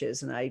with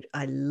witches and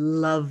I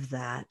love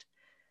that.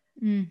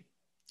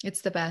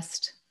 It's the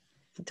best.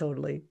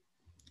 Totally.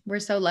 We're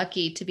so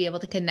lucky to be able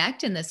to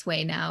connect in this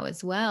way now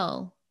as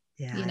well.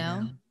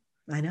 Yeah,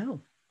 I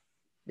know.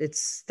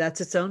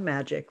 That's its own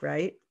magic,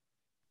 right?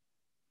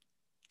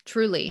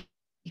 Truly.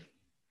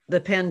 The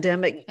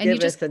pandemic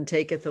giveth and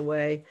taketh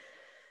away.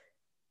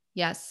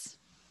 Yes.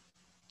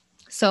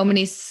 So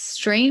many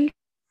strange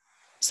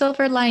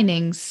silver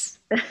linings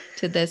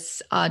to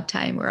this odd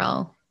time we're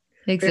all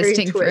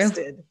existing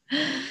through.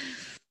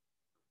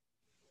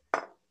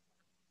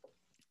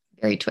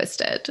 Very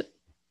twisted.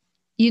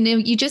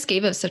 You just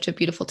gave us such a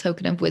beautiful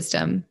token of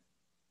wisdom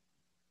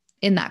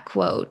in that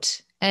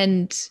quote.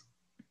 And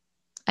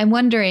I'm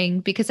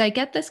wondering, because I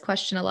get this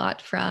question a lot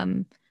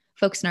from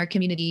folks in our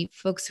community,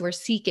 folks who are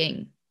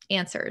seeking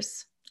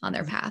answers on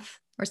their path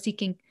or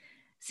seeking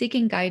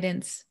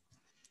guidance,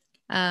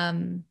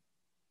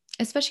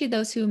 especially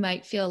those who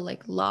might feel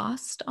like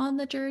lost on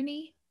the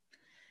journey.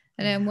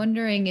 And I'm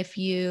wondering if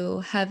you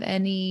have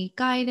any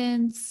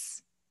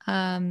guidance,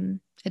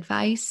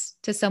 advice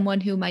to someone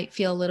who might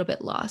feel a little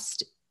bit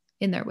lost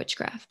in their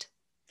witchcraft.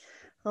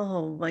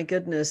 Oh my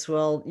goodness.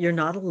 Well, you're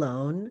not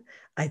alone.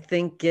 I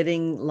think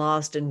getting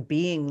lost and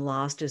being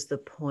lost is the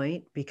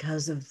point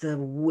because of the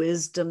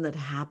wisdom that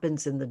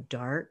happens in the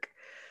dark.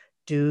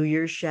 Do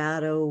your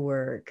shadow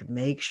work.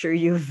 Make sure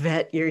you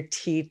vet your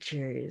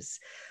teachers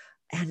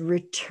and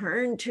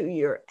return to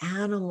your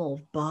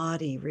animal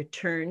body,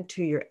 return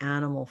to your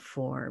animal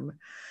form.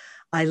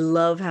 I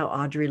love how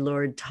Audre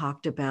Lorde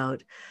talked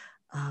about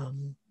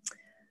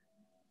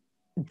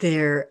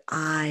their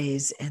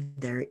eyes and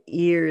their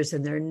ears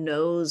and their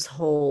nose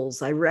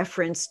holes. I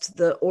referenced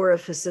the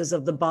orifices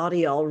of the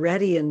body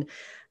already, and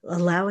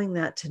allowing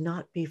that to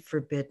not be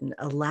forbidden,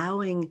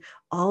 allowing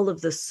all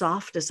of the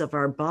softness of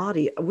our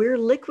body. We're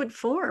liquid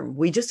form.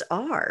 We just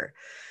are.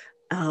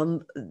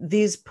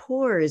 These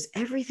pores,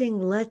 everything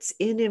lets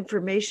in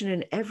information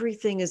and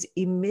everything is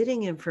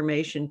emitting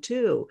information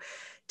too.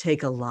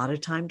 Take a lot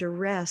of time to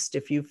rest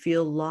if you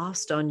feel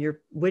lost on your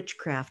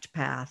witchcraft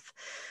path.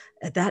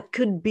 That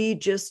could be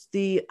just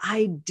the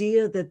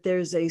idea that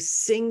there's a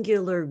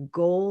singular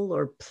goal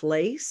or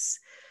place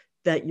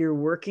that you're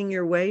working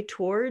your way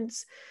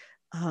towards.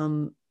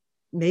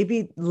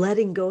 Maybe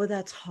letting go of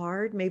that's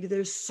hard. Maybe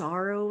there's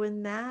sorrow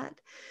in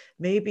that.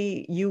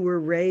 Maybe you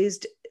were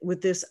raised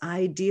with this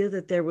idea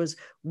that there was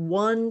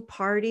one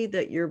party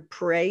that you're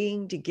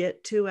praying to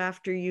get to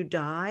after you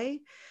die.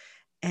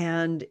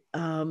 And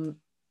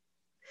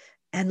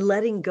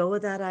letting go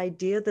of that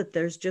idea that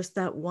there's just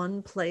that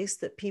one place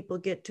that people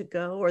get to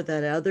go, or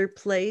that other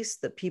place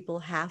that people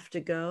have to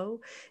go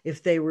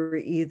if they were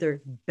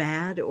either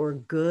bad or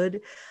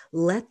good.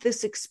 Let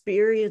this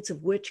experience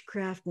of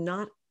witchcraft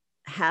not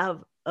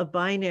have a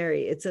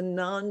binary. It's a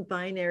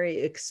non-binary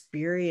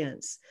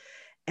experience,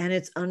 and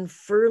it's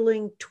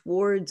unfurling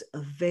towards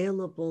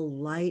available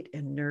light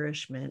and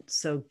nourishment.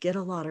 So get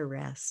a lot of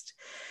rest.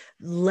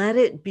 Let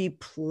it be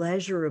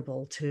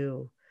pleasurable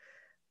too.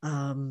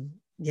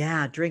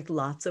 Drink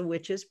lots of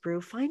witch's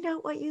brew. Find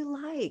out what you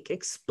like.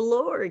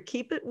 Explore.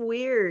 Keep it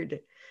weird.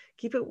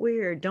 Keep it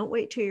weird. Don't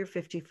wait till you're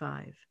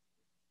 55.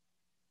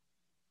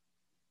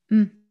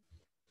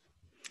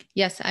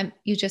 Yes,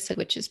 you just said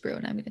witch's brew,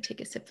 and I'm going to take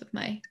a sip of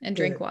and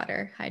drink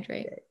water,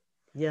 hydrate. Okay.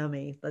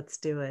 Yummy. Let's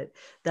do it.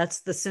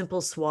 That's the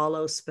simple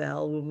swallow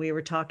spell. When we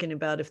were talking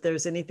about if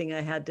there's anything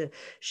I had to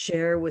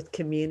share with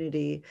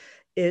community,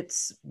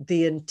 it's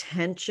the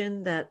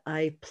intention that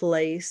I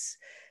place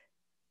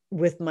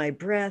with my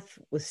breath,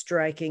 with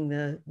striking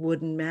the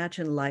wooden match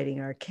and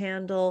lighting our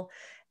candle,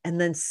 and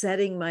then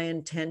setting my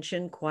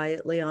intention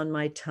quietly on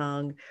my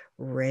tongue,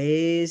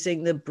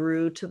 raising the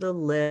brew to the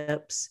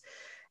lips,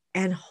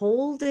 and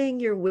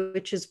holding your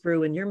witch's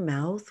brew in your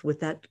mouth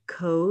with that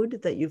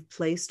code that you've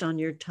placed on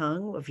your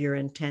tongue of your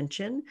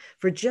intention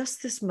for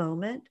just this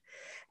moment,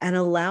 and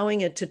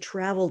allowing it to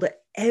travel to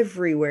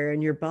everywhere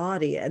in your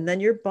body. And then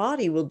your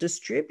body will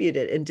distribute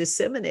it and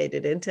disseminate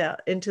it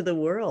into the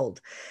world.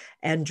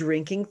 And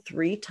drinking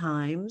 3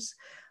 times,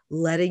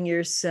 letting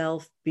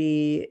yourself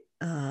be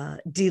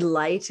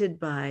delighted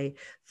by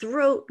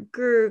throat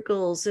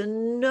gurgles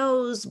and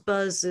nose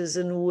buzzes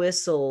and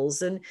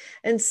whistles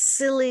and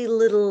silly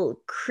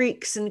little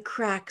creaks and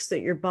cracks that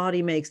your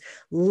body makes.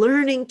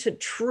 Learning to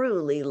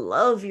truly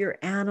love your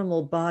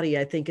animal body,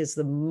 I think, is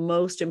the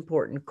most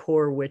important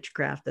core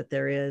witchcraft that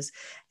there is.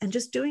 And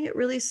just doing it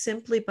really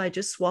simply by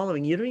just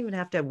swallowing. You don't even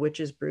have to have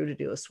witch's brew to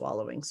do a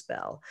swallowing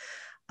spell.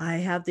 I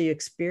have the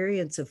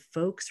experience of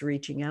folks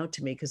reaching out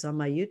to me because on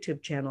my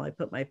YouTube channel, I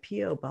put my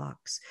P.O.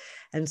 box,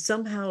 and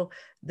somehow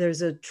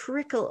there's a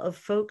trickle of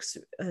folks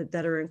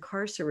that are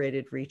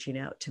incarcerated reaching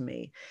out to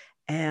me.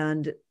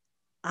 And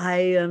I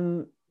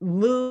am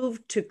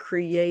moved to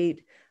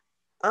create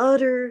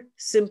utter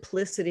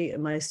simplicity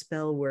in my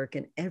spell work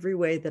in every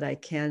way that I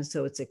can,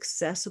 so it's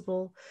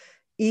accessible,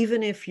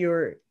 even if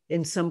you're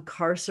in some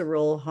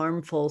carceral,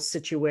 harmful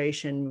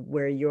situation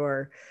where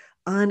you're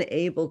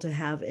unable to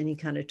have any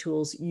kind of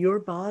tools. Your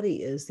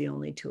body is the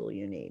only tool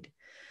you need.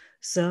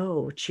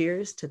 So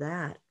cheers to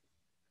that.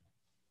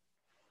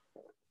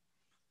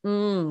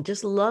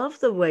 Just love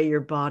the way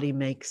your body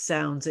makes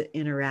sounds. It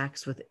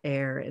interacts with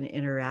air and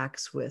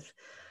interacts with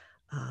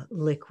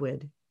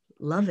liquid.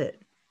 Love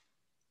it.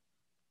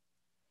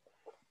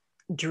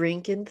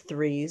 Drink in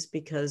 3s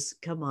because,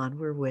 come on,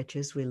 we're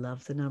witches. We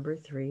love the number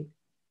 3.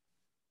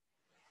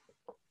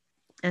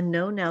 And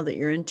know now that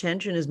your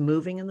intention is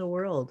moving in the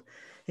world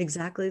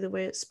exactly the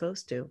way it's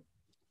supposed to.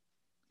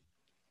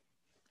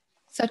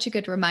 Such a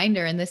good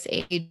reminder in this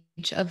age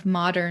of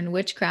modern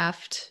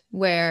witchcraft,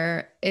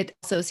 where it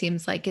also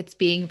seems like it's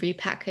being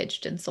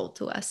repackaged and sold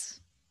to us.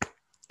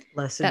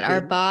 Blessed that be.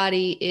 Our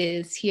body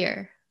is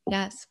here.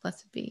 Yes,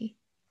 blessed be.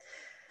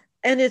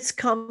 And it's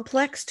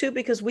complex too,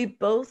 because we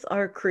both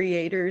are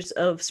creators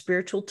of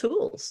spiritual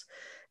tools.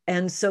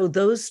 And so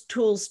those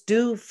tools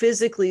do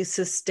physically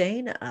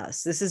sustain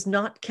us. This is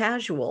not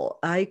casual.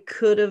 I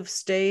could have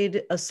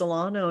stayed a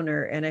salon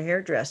owner and a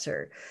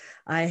hairdresser.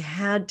 I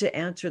had to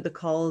answer the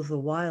call of the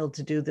wild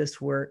to do this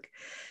work.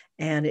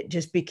 And it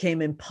just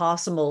became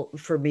impossible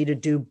for me to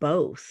do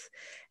both.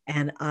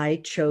 And I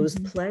chose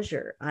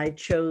pleasure. I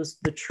chose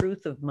the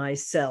truth of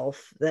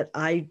myself, that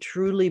I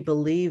truly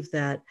believe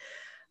that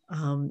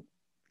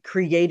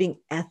creating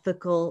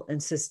ethical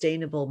and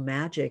sustainable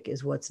magic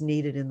is what's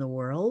needed in the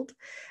world.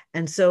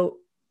 And so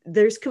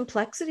there's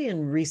complexity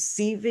in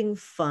receiving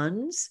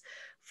funds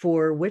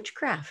for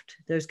witchcraft.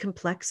 There's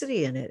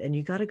complexity in it, and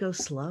you got to go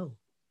slow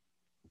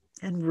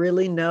and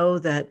really know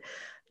that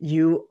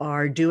you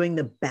are doing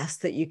the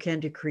best that you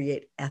can to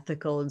create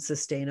ethical and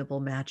sustainable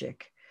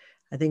magic.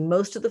 I think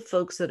most of the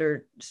folks that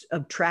are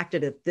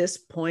attracted at this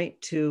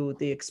point to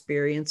the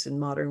experience in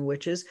modern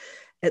witches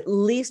at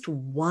least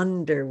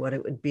wonder what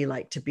it would be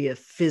like to be a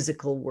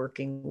physical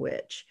working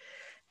witch.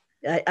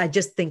 I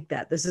just think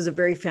that this is a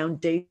very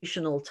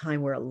foundational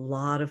time where a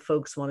lot of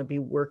folks want to be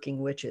working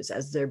witches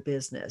as their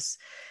business.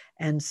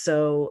 And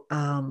so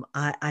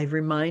I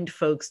remind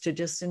folks to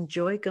just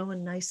enjoy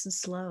going nice and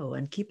slow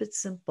and keep it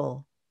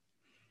simple.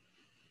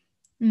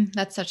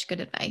 That's such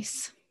good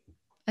advice,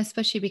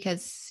 especially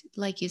because,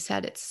 like you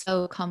said, it's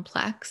so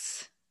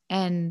complex,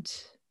 and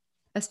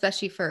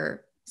especially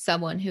for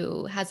someone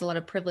who has a lot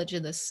of privilege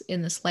in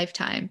this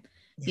lifetime,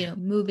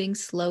 moving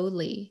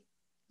slowly,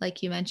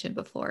 like you mentioned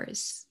before,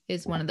 is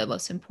one of the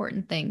most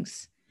important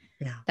things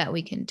that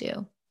we can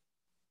do.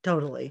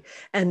 Totally.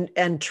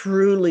 And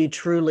truly,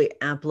 truly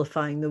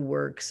amplifying the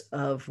works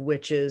of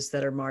witches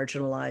that are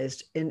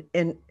marginalized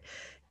in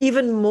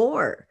even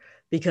more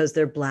because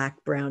they're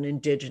Black, brown,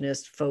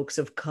 Indigenous, folks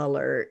of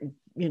color,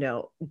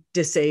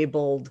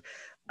 disabled,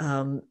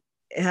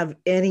 have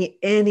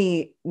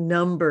any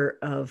number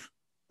of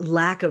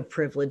lack of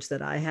privilege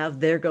that I have.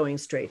 They're going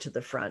straight to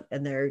the front,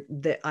 and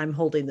I'm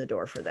holding the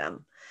door for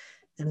them.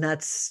 And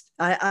that's,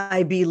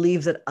 I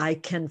believe that I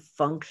can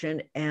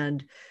function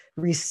and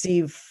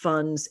receive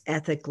funds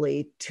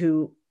ethically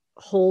to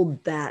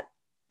hold that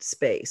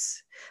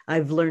space.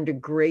 I've learned a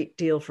great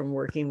deal from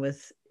working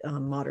with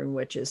modern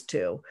witches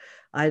too.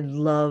 I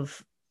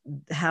love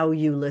how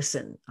you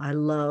listen. I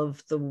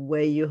love the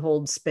way you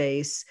hold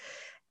space.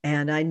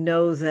 And I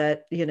know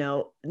that,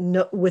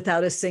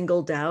 without a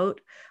single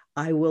doubt,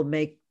 I will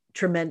make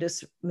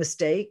tremendous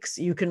mistakes.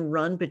 You can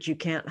run, but you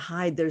can't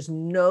hide. There's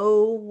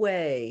no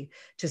way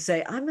to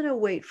say, I'm going to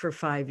wait for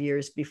 5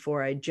 years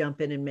before I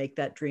jump in and make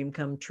that dream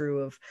come true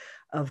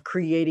of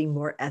creating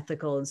more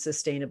ethical and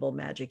sustainable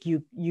magic.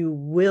 You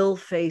will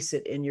face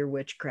it in your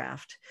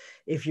witchcraft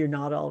if you're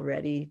not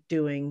already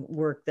doing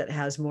work that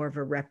has more of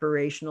a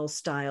reparational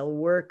style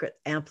work,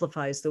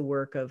 amplifies the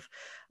work of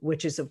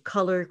witches of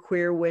color,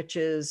 queer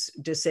witches,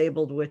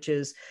 disabled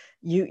witches.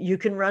 You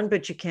can run,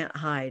 but you can't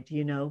hide.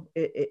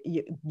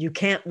 You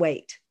can't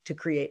wait to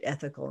create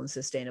ethical and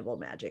sustainable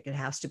magic. It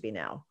has to be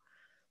now.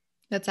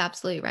 That's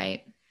absolutely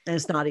right. And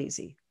it's not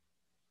easy.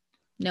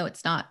 No,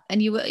 it's not.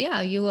 And you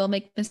will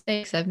make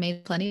mistakes. I've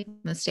made plenty of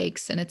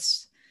mistakes, and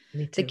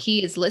the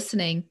key is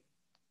listening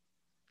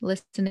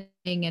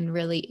and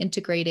really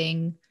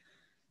integrating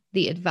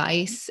the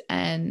advice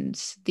and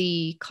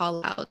the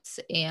call outs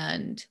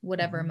and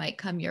whatever might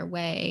come your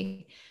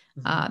way.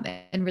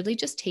 And really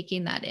just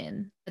taking that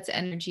in. That's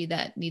energy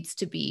that needs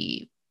to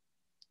be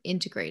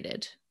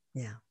integrated.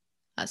 Yeah.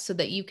 So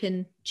that you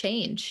can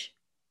change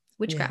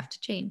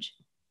witchcraft, change.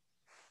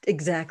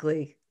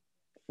 Exactly.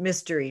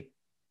 Mystery,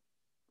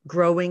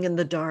 growing in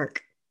the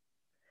dark,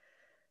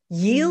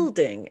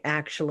 yielding.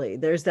 Actually,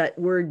 there's that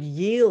word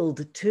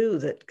yield too,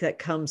 that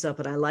comes up.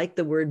 And I like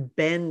the word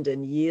bend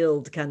and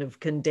yield kind of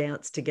can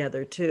dance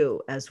together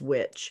too as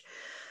witch.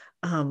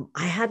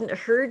 I hadn't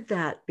heard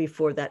that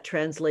before, that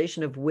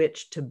translation of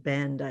witch to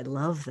bend. I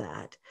love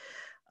that.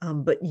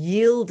 But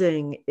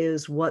yielding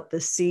is what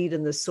the seed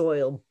and the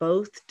soil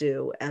both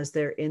do as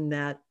they're in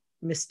that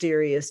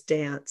mysterious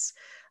dance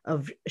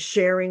of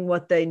sharing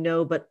what they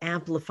know, but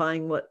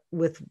amplifying what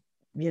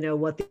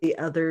the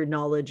other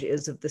knowledge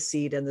is of the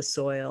seed and the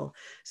soil.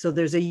 So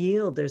there's a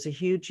yield, there's a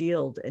huge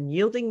yield, and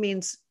yielding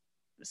means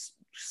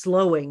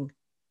slowing.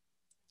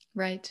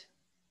 Right.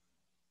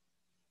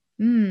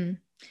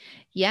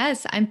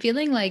 Yes, I'm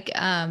feeling like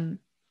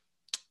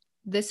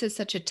this is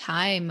such a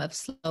time of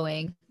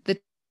slowing. The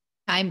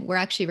time we're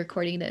actually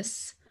recording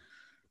this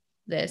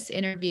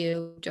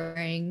interview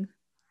during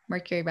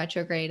Mercury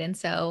retrograde, and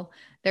so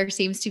there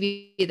seems to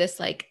be this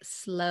like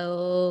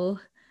slow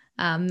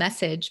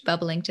message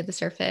bubbling to the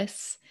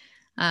surface,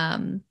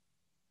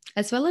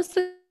 as well as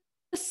the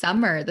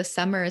summer. The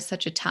summer is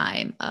such a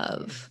time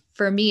of,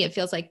 for me, it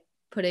feels like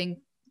putting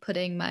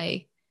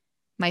my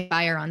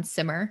fire on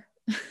simmer.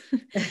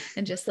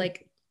 And just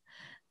like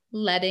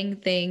letting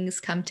things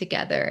come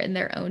together in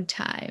their own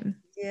time.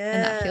 Yes.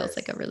 And that feels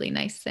like a really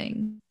nice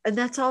thing. And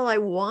that's all I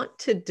want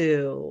to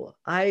do.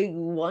 I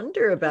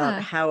wonder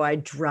about how I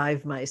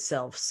drive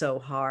myself so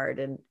hard.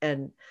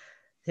 And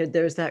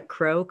there's that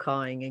crow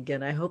cawing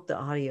again. I hope the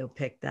audio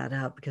picked that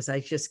up, because I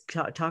just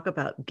talk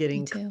about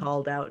getting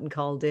called out and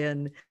called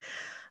in.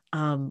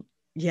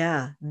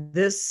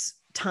 This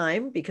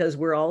time, because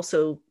we're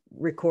also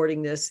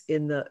recording this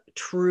in the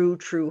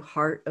true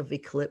heart of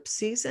eclipse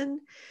season.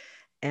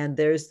 And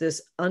there's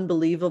this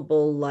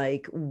unbelievable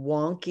like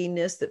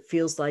wonkiness that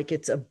feels like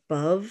it's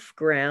above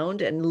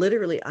ground. And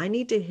literally I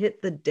need to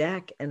hit the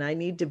deck and I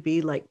need to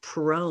be like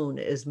prone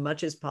as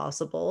much as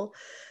possible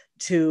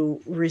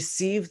to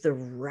receive the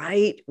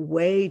right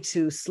way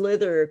to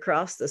slither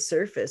across the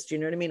surface. Do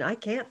you know what I mean? I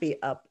can't be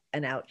up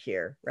and out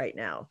here right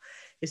now.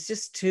 It's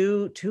just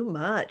too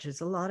much.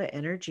 It's a lot of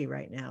energy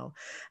right now.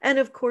 And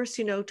of course,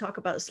 talk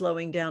about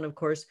slowing down. Of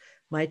course,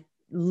 my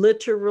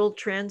literal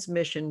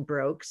transmission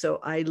broke. So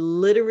I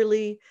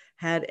literally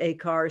had a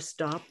car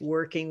stop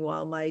working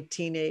while my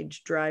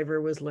teenage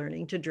driver was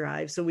learning to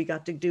drive. So we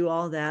got to do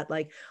all that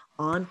like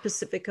on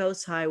Pacific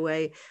Coast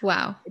Highway.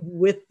 Wow.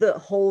 With the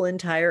whole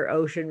entire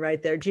ocean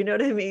right there. Do you know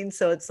what I mean?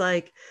 So it's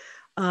like,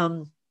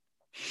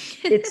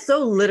 it's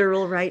so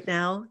literal right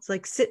now. It's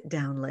like, sit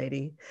down,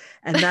 lady.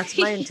 And that's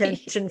my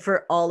intention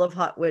for all of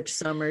Hot Witch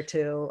Summer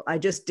too. I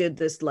just did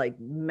this like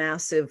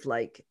massive,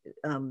 like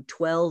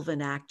 12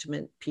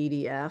 enactment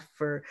PDF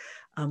for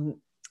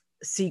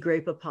Sea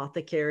Grape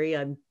Apothecary.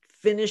 I'm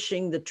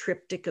finishing the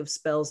triptych of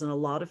spells, and a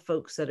lot of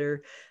folks that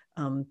are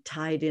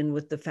tied in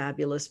with the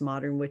fabulous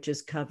Modern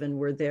Witches Coven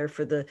were there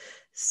for the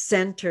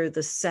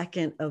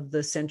second of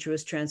the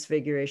Sensuous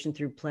Transfiguration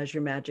through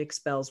Pleasure Magic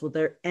spells. Well,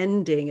 they're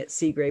ending at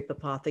Sea Grape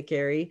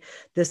Apothecary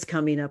this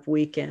coming up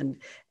weekend.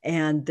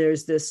 And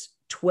there's this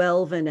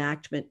 12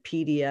 enactment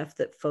PDF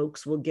that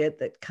folks will get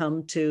that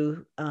come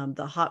to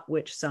the Hot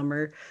Witch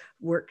Summer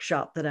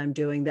workshop that I'm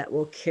doing that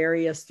will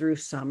carry us through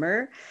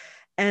summer.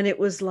 And it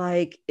was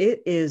like,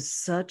 it is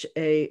such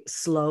a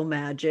slow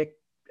magic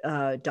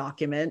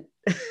document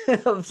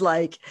of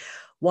like,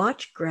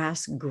 watch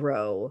grass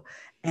grow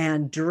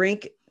and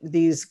drink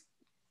these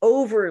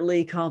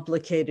overly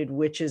complicated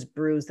witches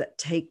brews that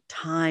take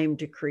time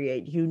to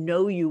create.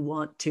 You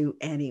want to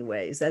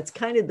anyways. That's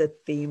kind of the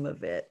theme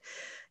of it.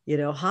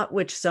 Hot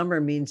Witch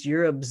Summer means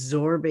you're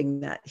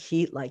absorbing that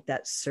heat like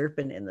that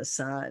serpent in the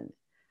sun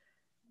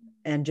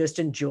and just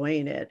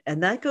enjoying it.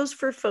 And that goes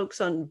for folks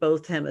on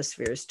both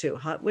hemispheres too.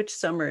 Hot Witch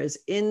Summer is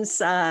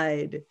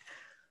inside.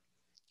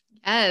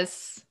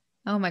 Yes.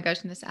 Oh my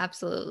goodness,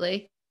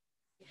 absolutely.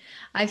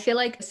 I feel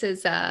like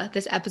this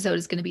episode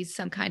is going to be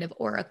some kind of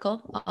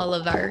oracle. All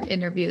of our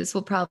interviews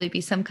will probably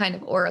be some kind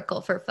of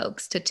oracle for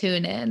folks to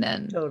tune in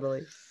and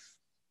Totally.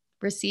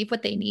 receive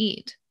what they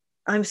need.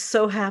 I'm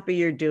so happy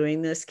you're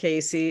doing this,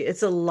 Casey.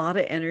 It's a lot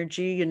of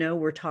energy. You know,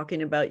 we're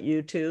talking about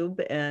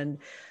YouTube, and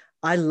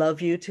I love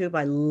YouTube.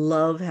 I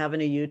love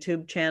having a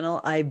YouTube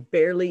channel. I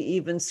barely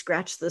even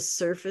scratch the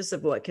surface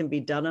of what can be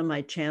done on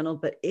my channel,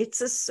 but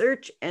it's a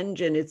search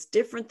engine. It's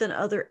different than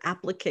other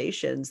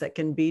applications that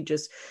can be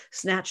just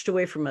snatched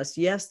away from us.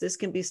 Yes, this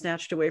can be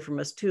snatched away from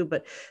us too,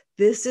 but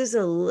this is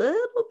a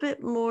little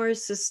bit more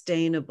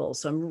sustainable.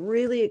 So I'm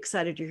really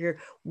excited you're here.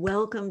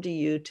 Welcome to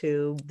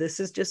YouTube. This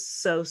is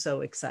just so,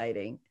 so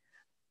exciting.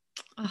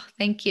 Oh,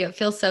 thank you. It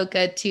feels so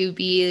good to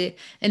be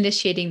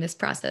initiating this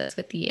process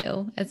with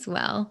you as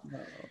well. Oh,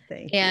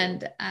 thank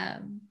and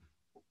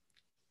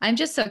I'm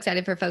just so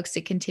excited for folks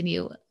to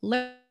continue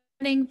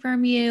learning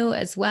from you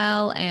as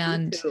well.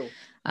 And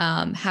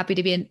happy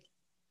to be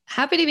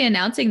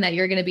announcing that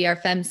you're going to be our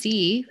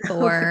FemC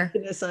for oh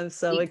goodness, I'm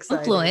so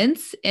excited.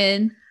 Confluence,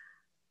 and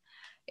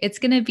it's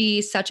going to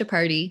be such a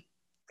party.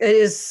 It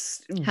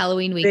is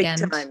Halloween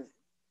weekend. Big time.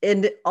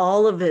 In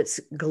all of its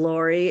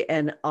glory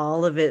and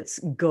all of its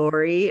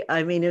gory.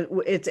 I mean,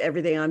 it's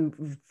everything.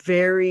 I'm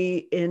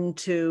very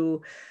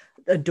into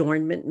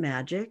adornment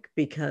magic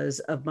because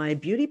of my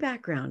beauty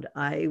background.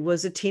 I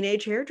was a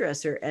teenage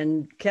hairdresser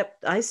and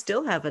I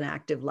still have an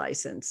active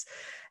license.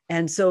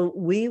 And so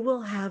we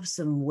will have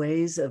some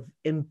ways of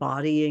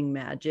embodying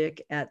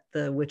magic at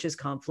the Witches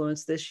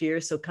Confluence this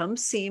year. So come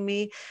see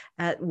me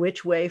at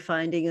Witch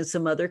Wayfinding and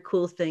some other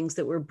cool things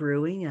that we're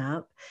brewing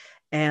up.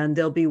 And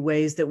there'll be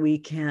ways that we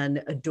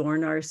can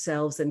adorn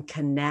ourselves and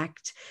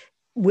connect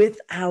with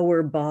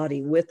our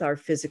body, with our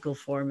physical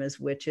form as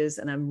witches.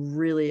 And I'm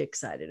really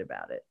excited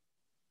about it.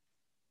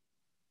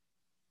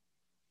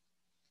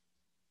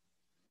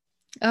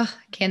 Oh,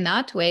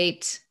 cannot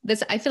wait.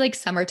 I feel like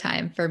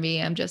summertime for me.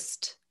 I'm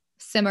just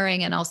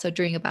simmering and also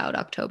dreaming about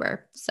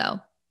October. So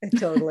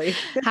totally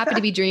happy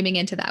to be dreaming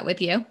into that with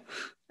you.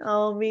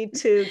 Oh, me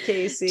too,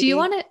 Casey. Do you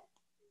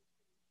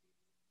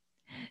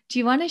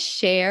want to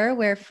share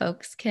where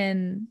folks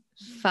can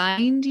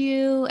find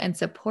you and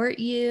support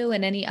you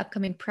and any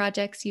upcoming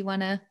projects you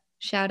want to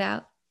shout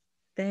out?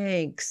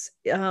 Thanks.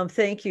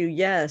 Thank you.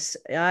 Yes,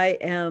 I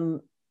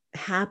am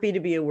happy to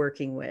be a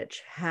working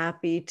witch,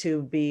 happy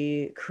to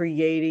be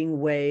creating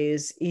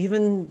ways,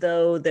 even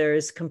though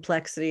there's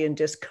complexity and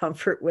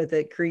discomfort with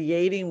it,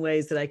 creating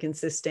ways that I can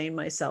sustain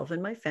myself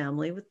and my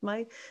family with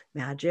my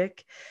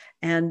magic.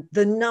 And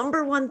the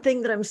number one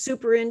thing that I'm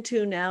super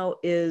into now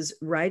is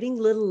writing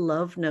little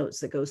love notes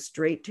that go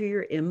straight to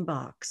your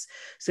inbox.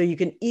 So you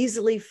can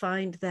easily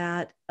find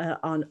that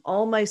on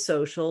all my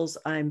socials.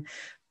 I'm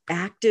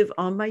active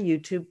on my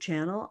YouTube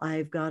channel.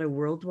 I've got a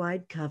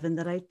worldwide coven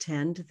that I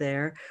tend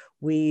there.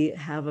 We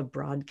have a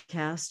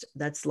broadcast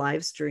that's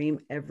live stream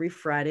every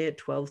Friday at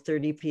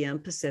 12:30 p.m.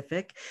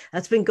 Pacific.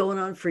 That's been going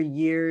on for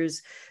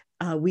years.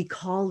 We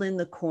call in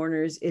the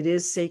corners. It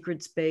is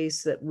sacred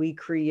space that we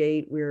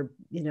create. We're,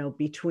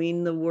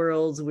 between the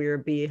worlds. We're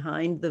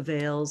behind the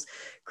veils,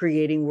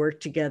 creating work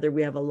together.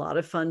 We have a lot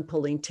of fun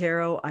pulling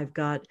tarot. I've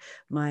got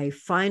my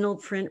final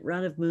print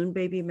run of Moon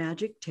Baby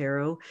Magic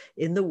Tarot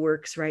in the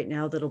works right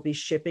now that'll be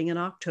shipping in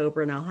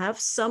October. And I'll have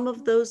some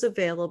of those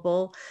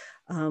available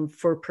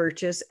for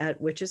purchase at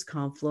Witches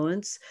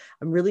Confluence.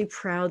 I'm really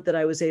proud that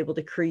I was able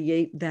to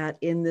create that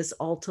in this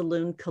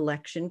Altaloon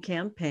collection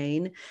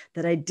campaign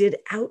that I did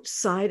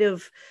outside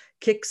of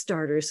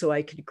Kickstarter, so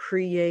I could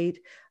create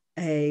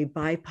a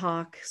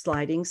BIPOC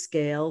sliding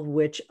scale,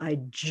 which I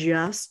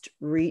just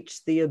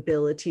reached the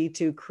ability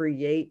to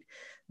create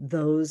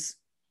those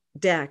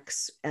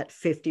decks at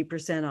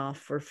 50% off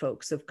for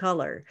folks of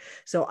color.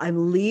 So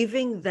I'm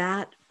leaving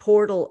that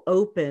portal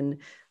open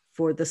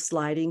for the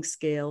sliding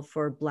scale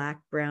for Black,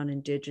 Brown,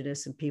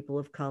 Indigenous, and people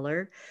of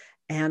color.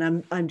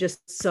 And I'm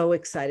just so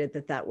excited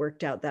that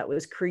worked out. That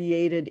was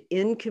created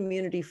in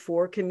community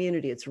for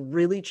community. It's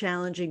really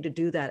challenging to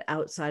do that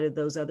outside of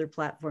those other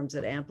platforms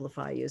that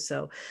amplify you.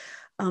 So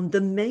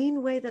the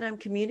main way that I'm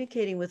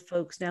communicating with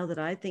folks now that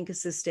I think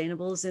is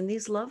sustainable is in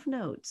these love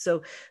notes.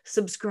 So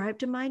subscribe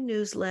to my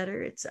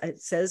newsletter. It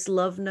says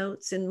love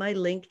notes in my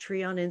link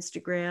tree on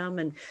Instagram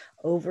and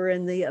over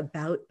in the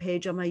about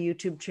page on my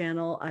YouTube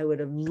channel. I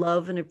would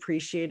love and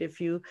appreciate if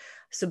you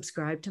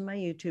subscribe to my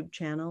YouTube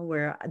channel,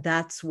 where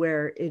that's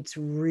where it's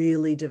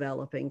really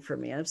developing for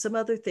me. I have some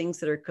other things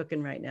that are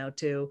cooking right now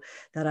too,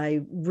 that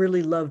I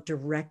really love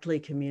directly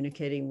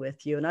communicating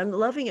with you. And I'm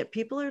loving it.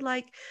 People are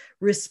like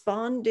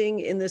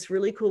responding in this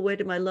really cool way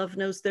to my love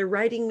notes. They're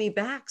writing me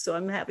back. So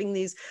I'm having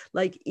these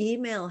like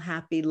email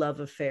happy love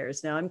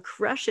affairs. Now I'm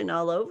crushing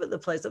all over the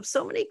place. I have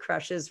so many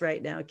crushes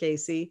right now,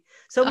 Casey.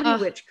 So many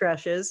witch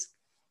crushes.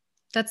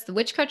 That's the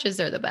witch crushes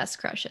are the best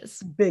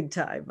crushes. Big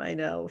time. I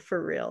know,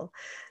 for real.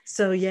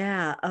 So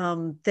yeah,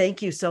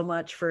 thank you so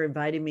much for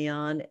inviting me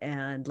on.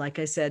 And like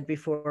I said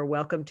before,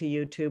 welcome to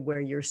YouTube,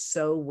 where you're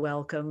so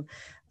welcome.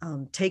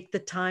 Take the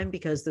time,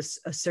 because this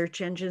a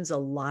search engine's a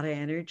lot of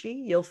energy.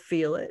 You'll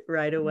feel it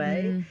right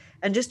away.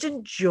 And just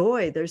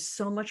enjoy. There's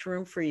so much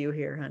room for you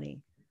here, honey.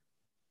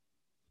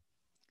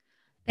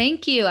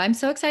 Thank you. I'm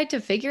so excited to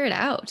figure it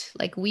out,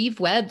 like weave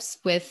webs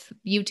with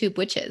YouTube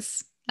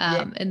witches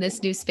in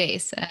this new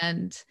space,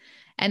 and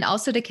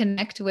also to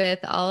connect with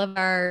all of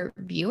our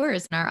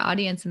viewers and our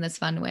audience in this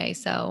fun way.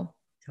 So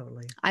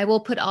Totally. I will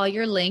put all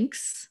your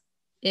links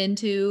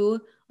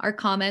into our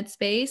comment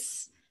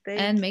space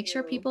and make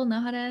sure people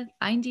know how to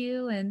find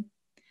you. And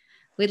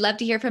we'd love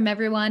to hear from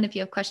everyone if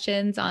you have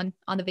questions on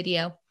the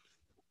video.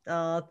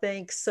 Oh,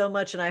 thanks so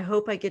much. And I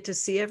hope I get to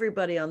see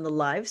everybody on the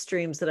live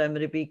streams that I'm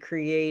going to be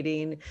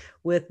creating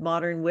with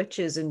Modern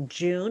Witches in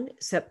June,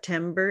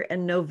 September,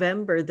 and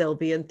November. They'll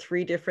be in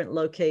 3 different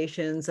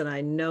locations. And I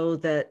know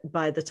that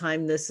by the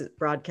time this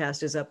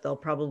broadcast is up, they'll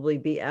probably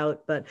be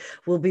out, but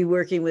we'll be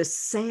working with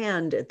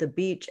sand at the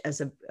beach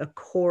as a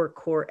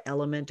core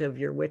element of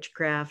your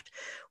witchcraft,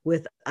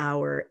 with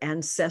our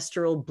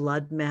ancestral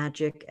blood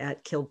magic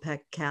at Kilpeck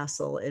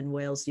Castle in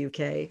Wales,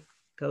 UK,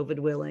 COVID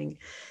willing.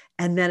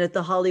 And then at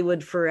the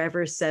Hollywood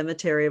Forever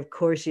Cemetery, of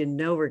course, you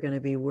know, we're going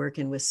to be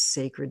working with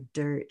sacred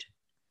dirt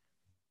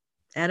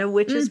and a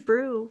witch's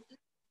brew.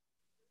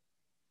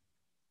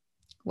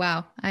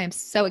 Wow. I am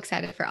so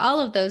excited for all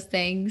of those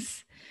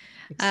things.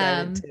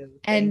 Excited too.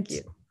 Thank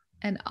you.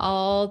 And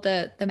all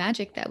the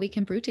magic that we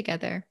can brew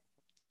together.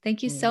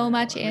 Thank you so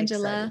much,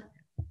 Angela. Excited.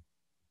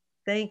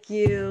 Thank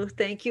you.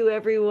 Thank you,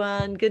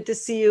 everyone. Good to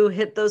see you.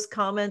 Hit those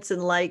comments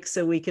and likes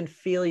so we can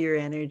feel your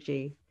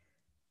energy.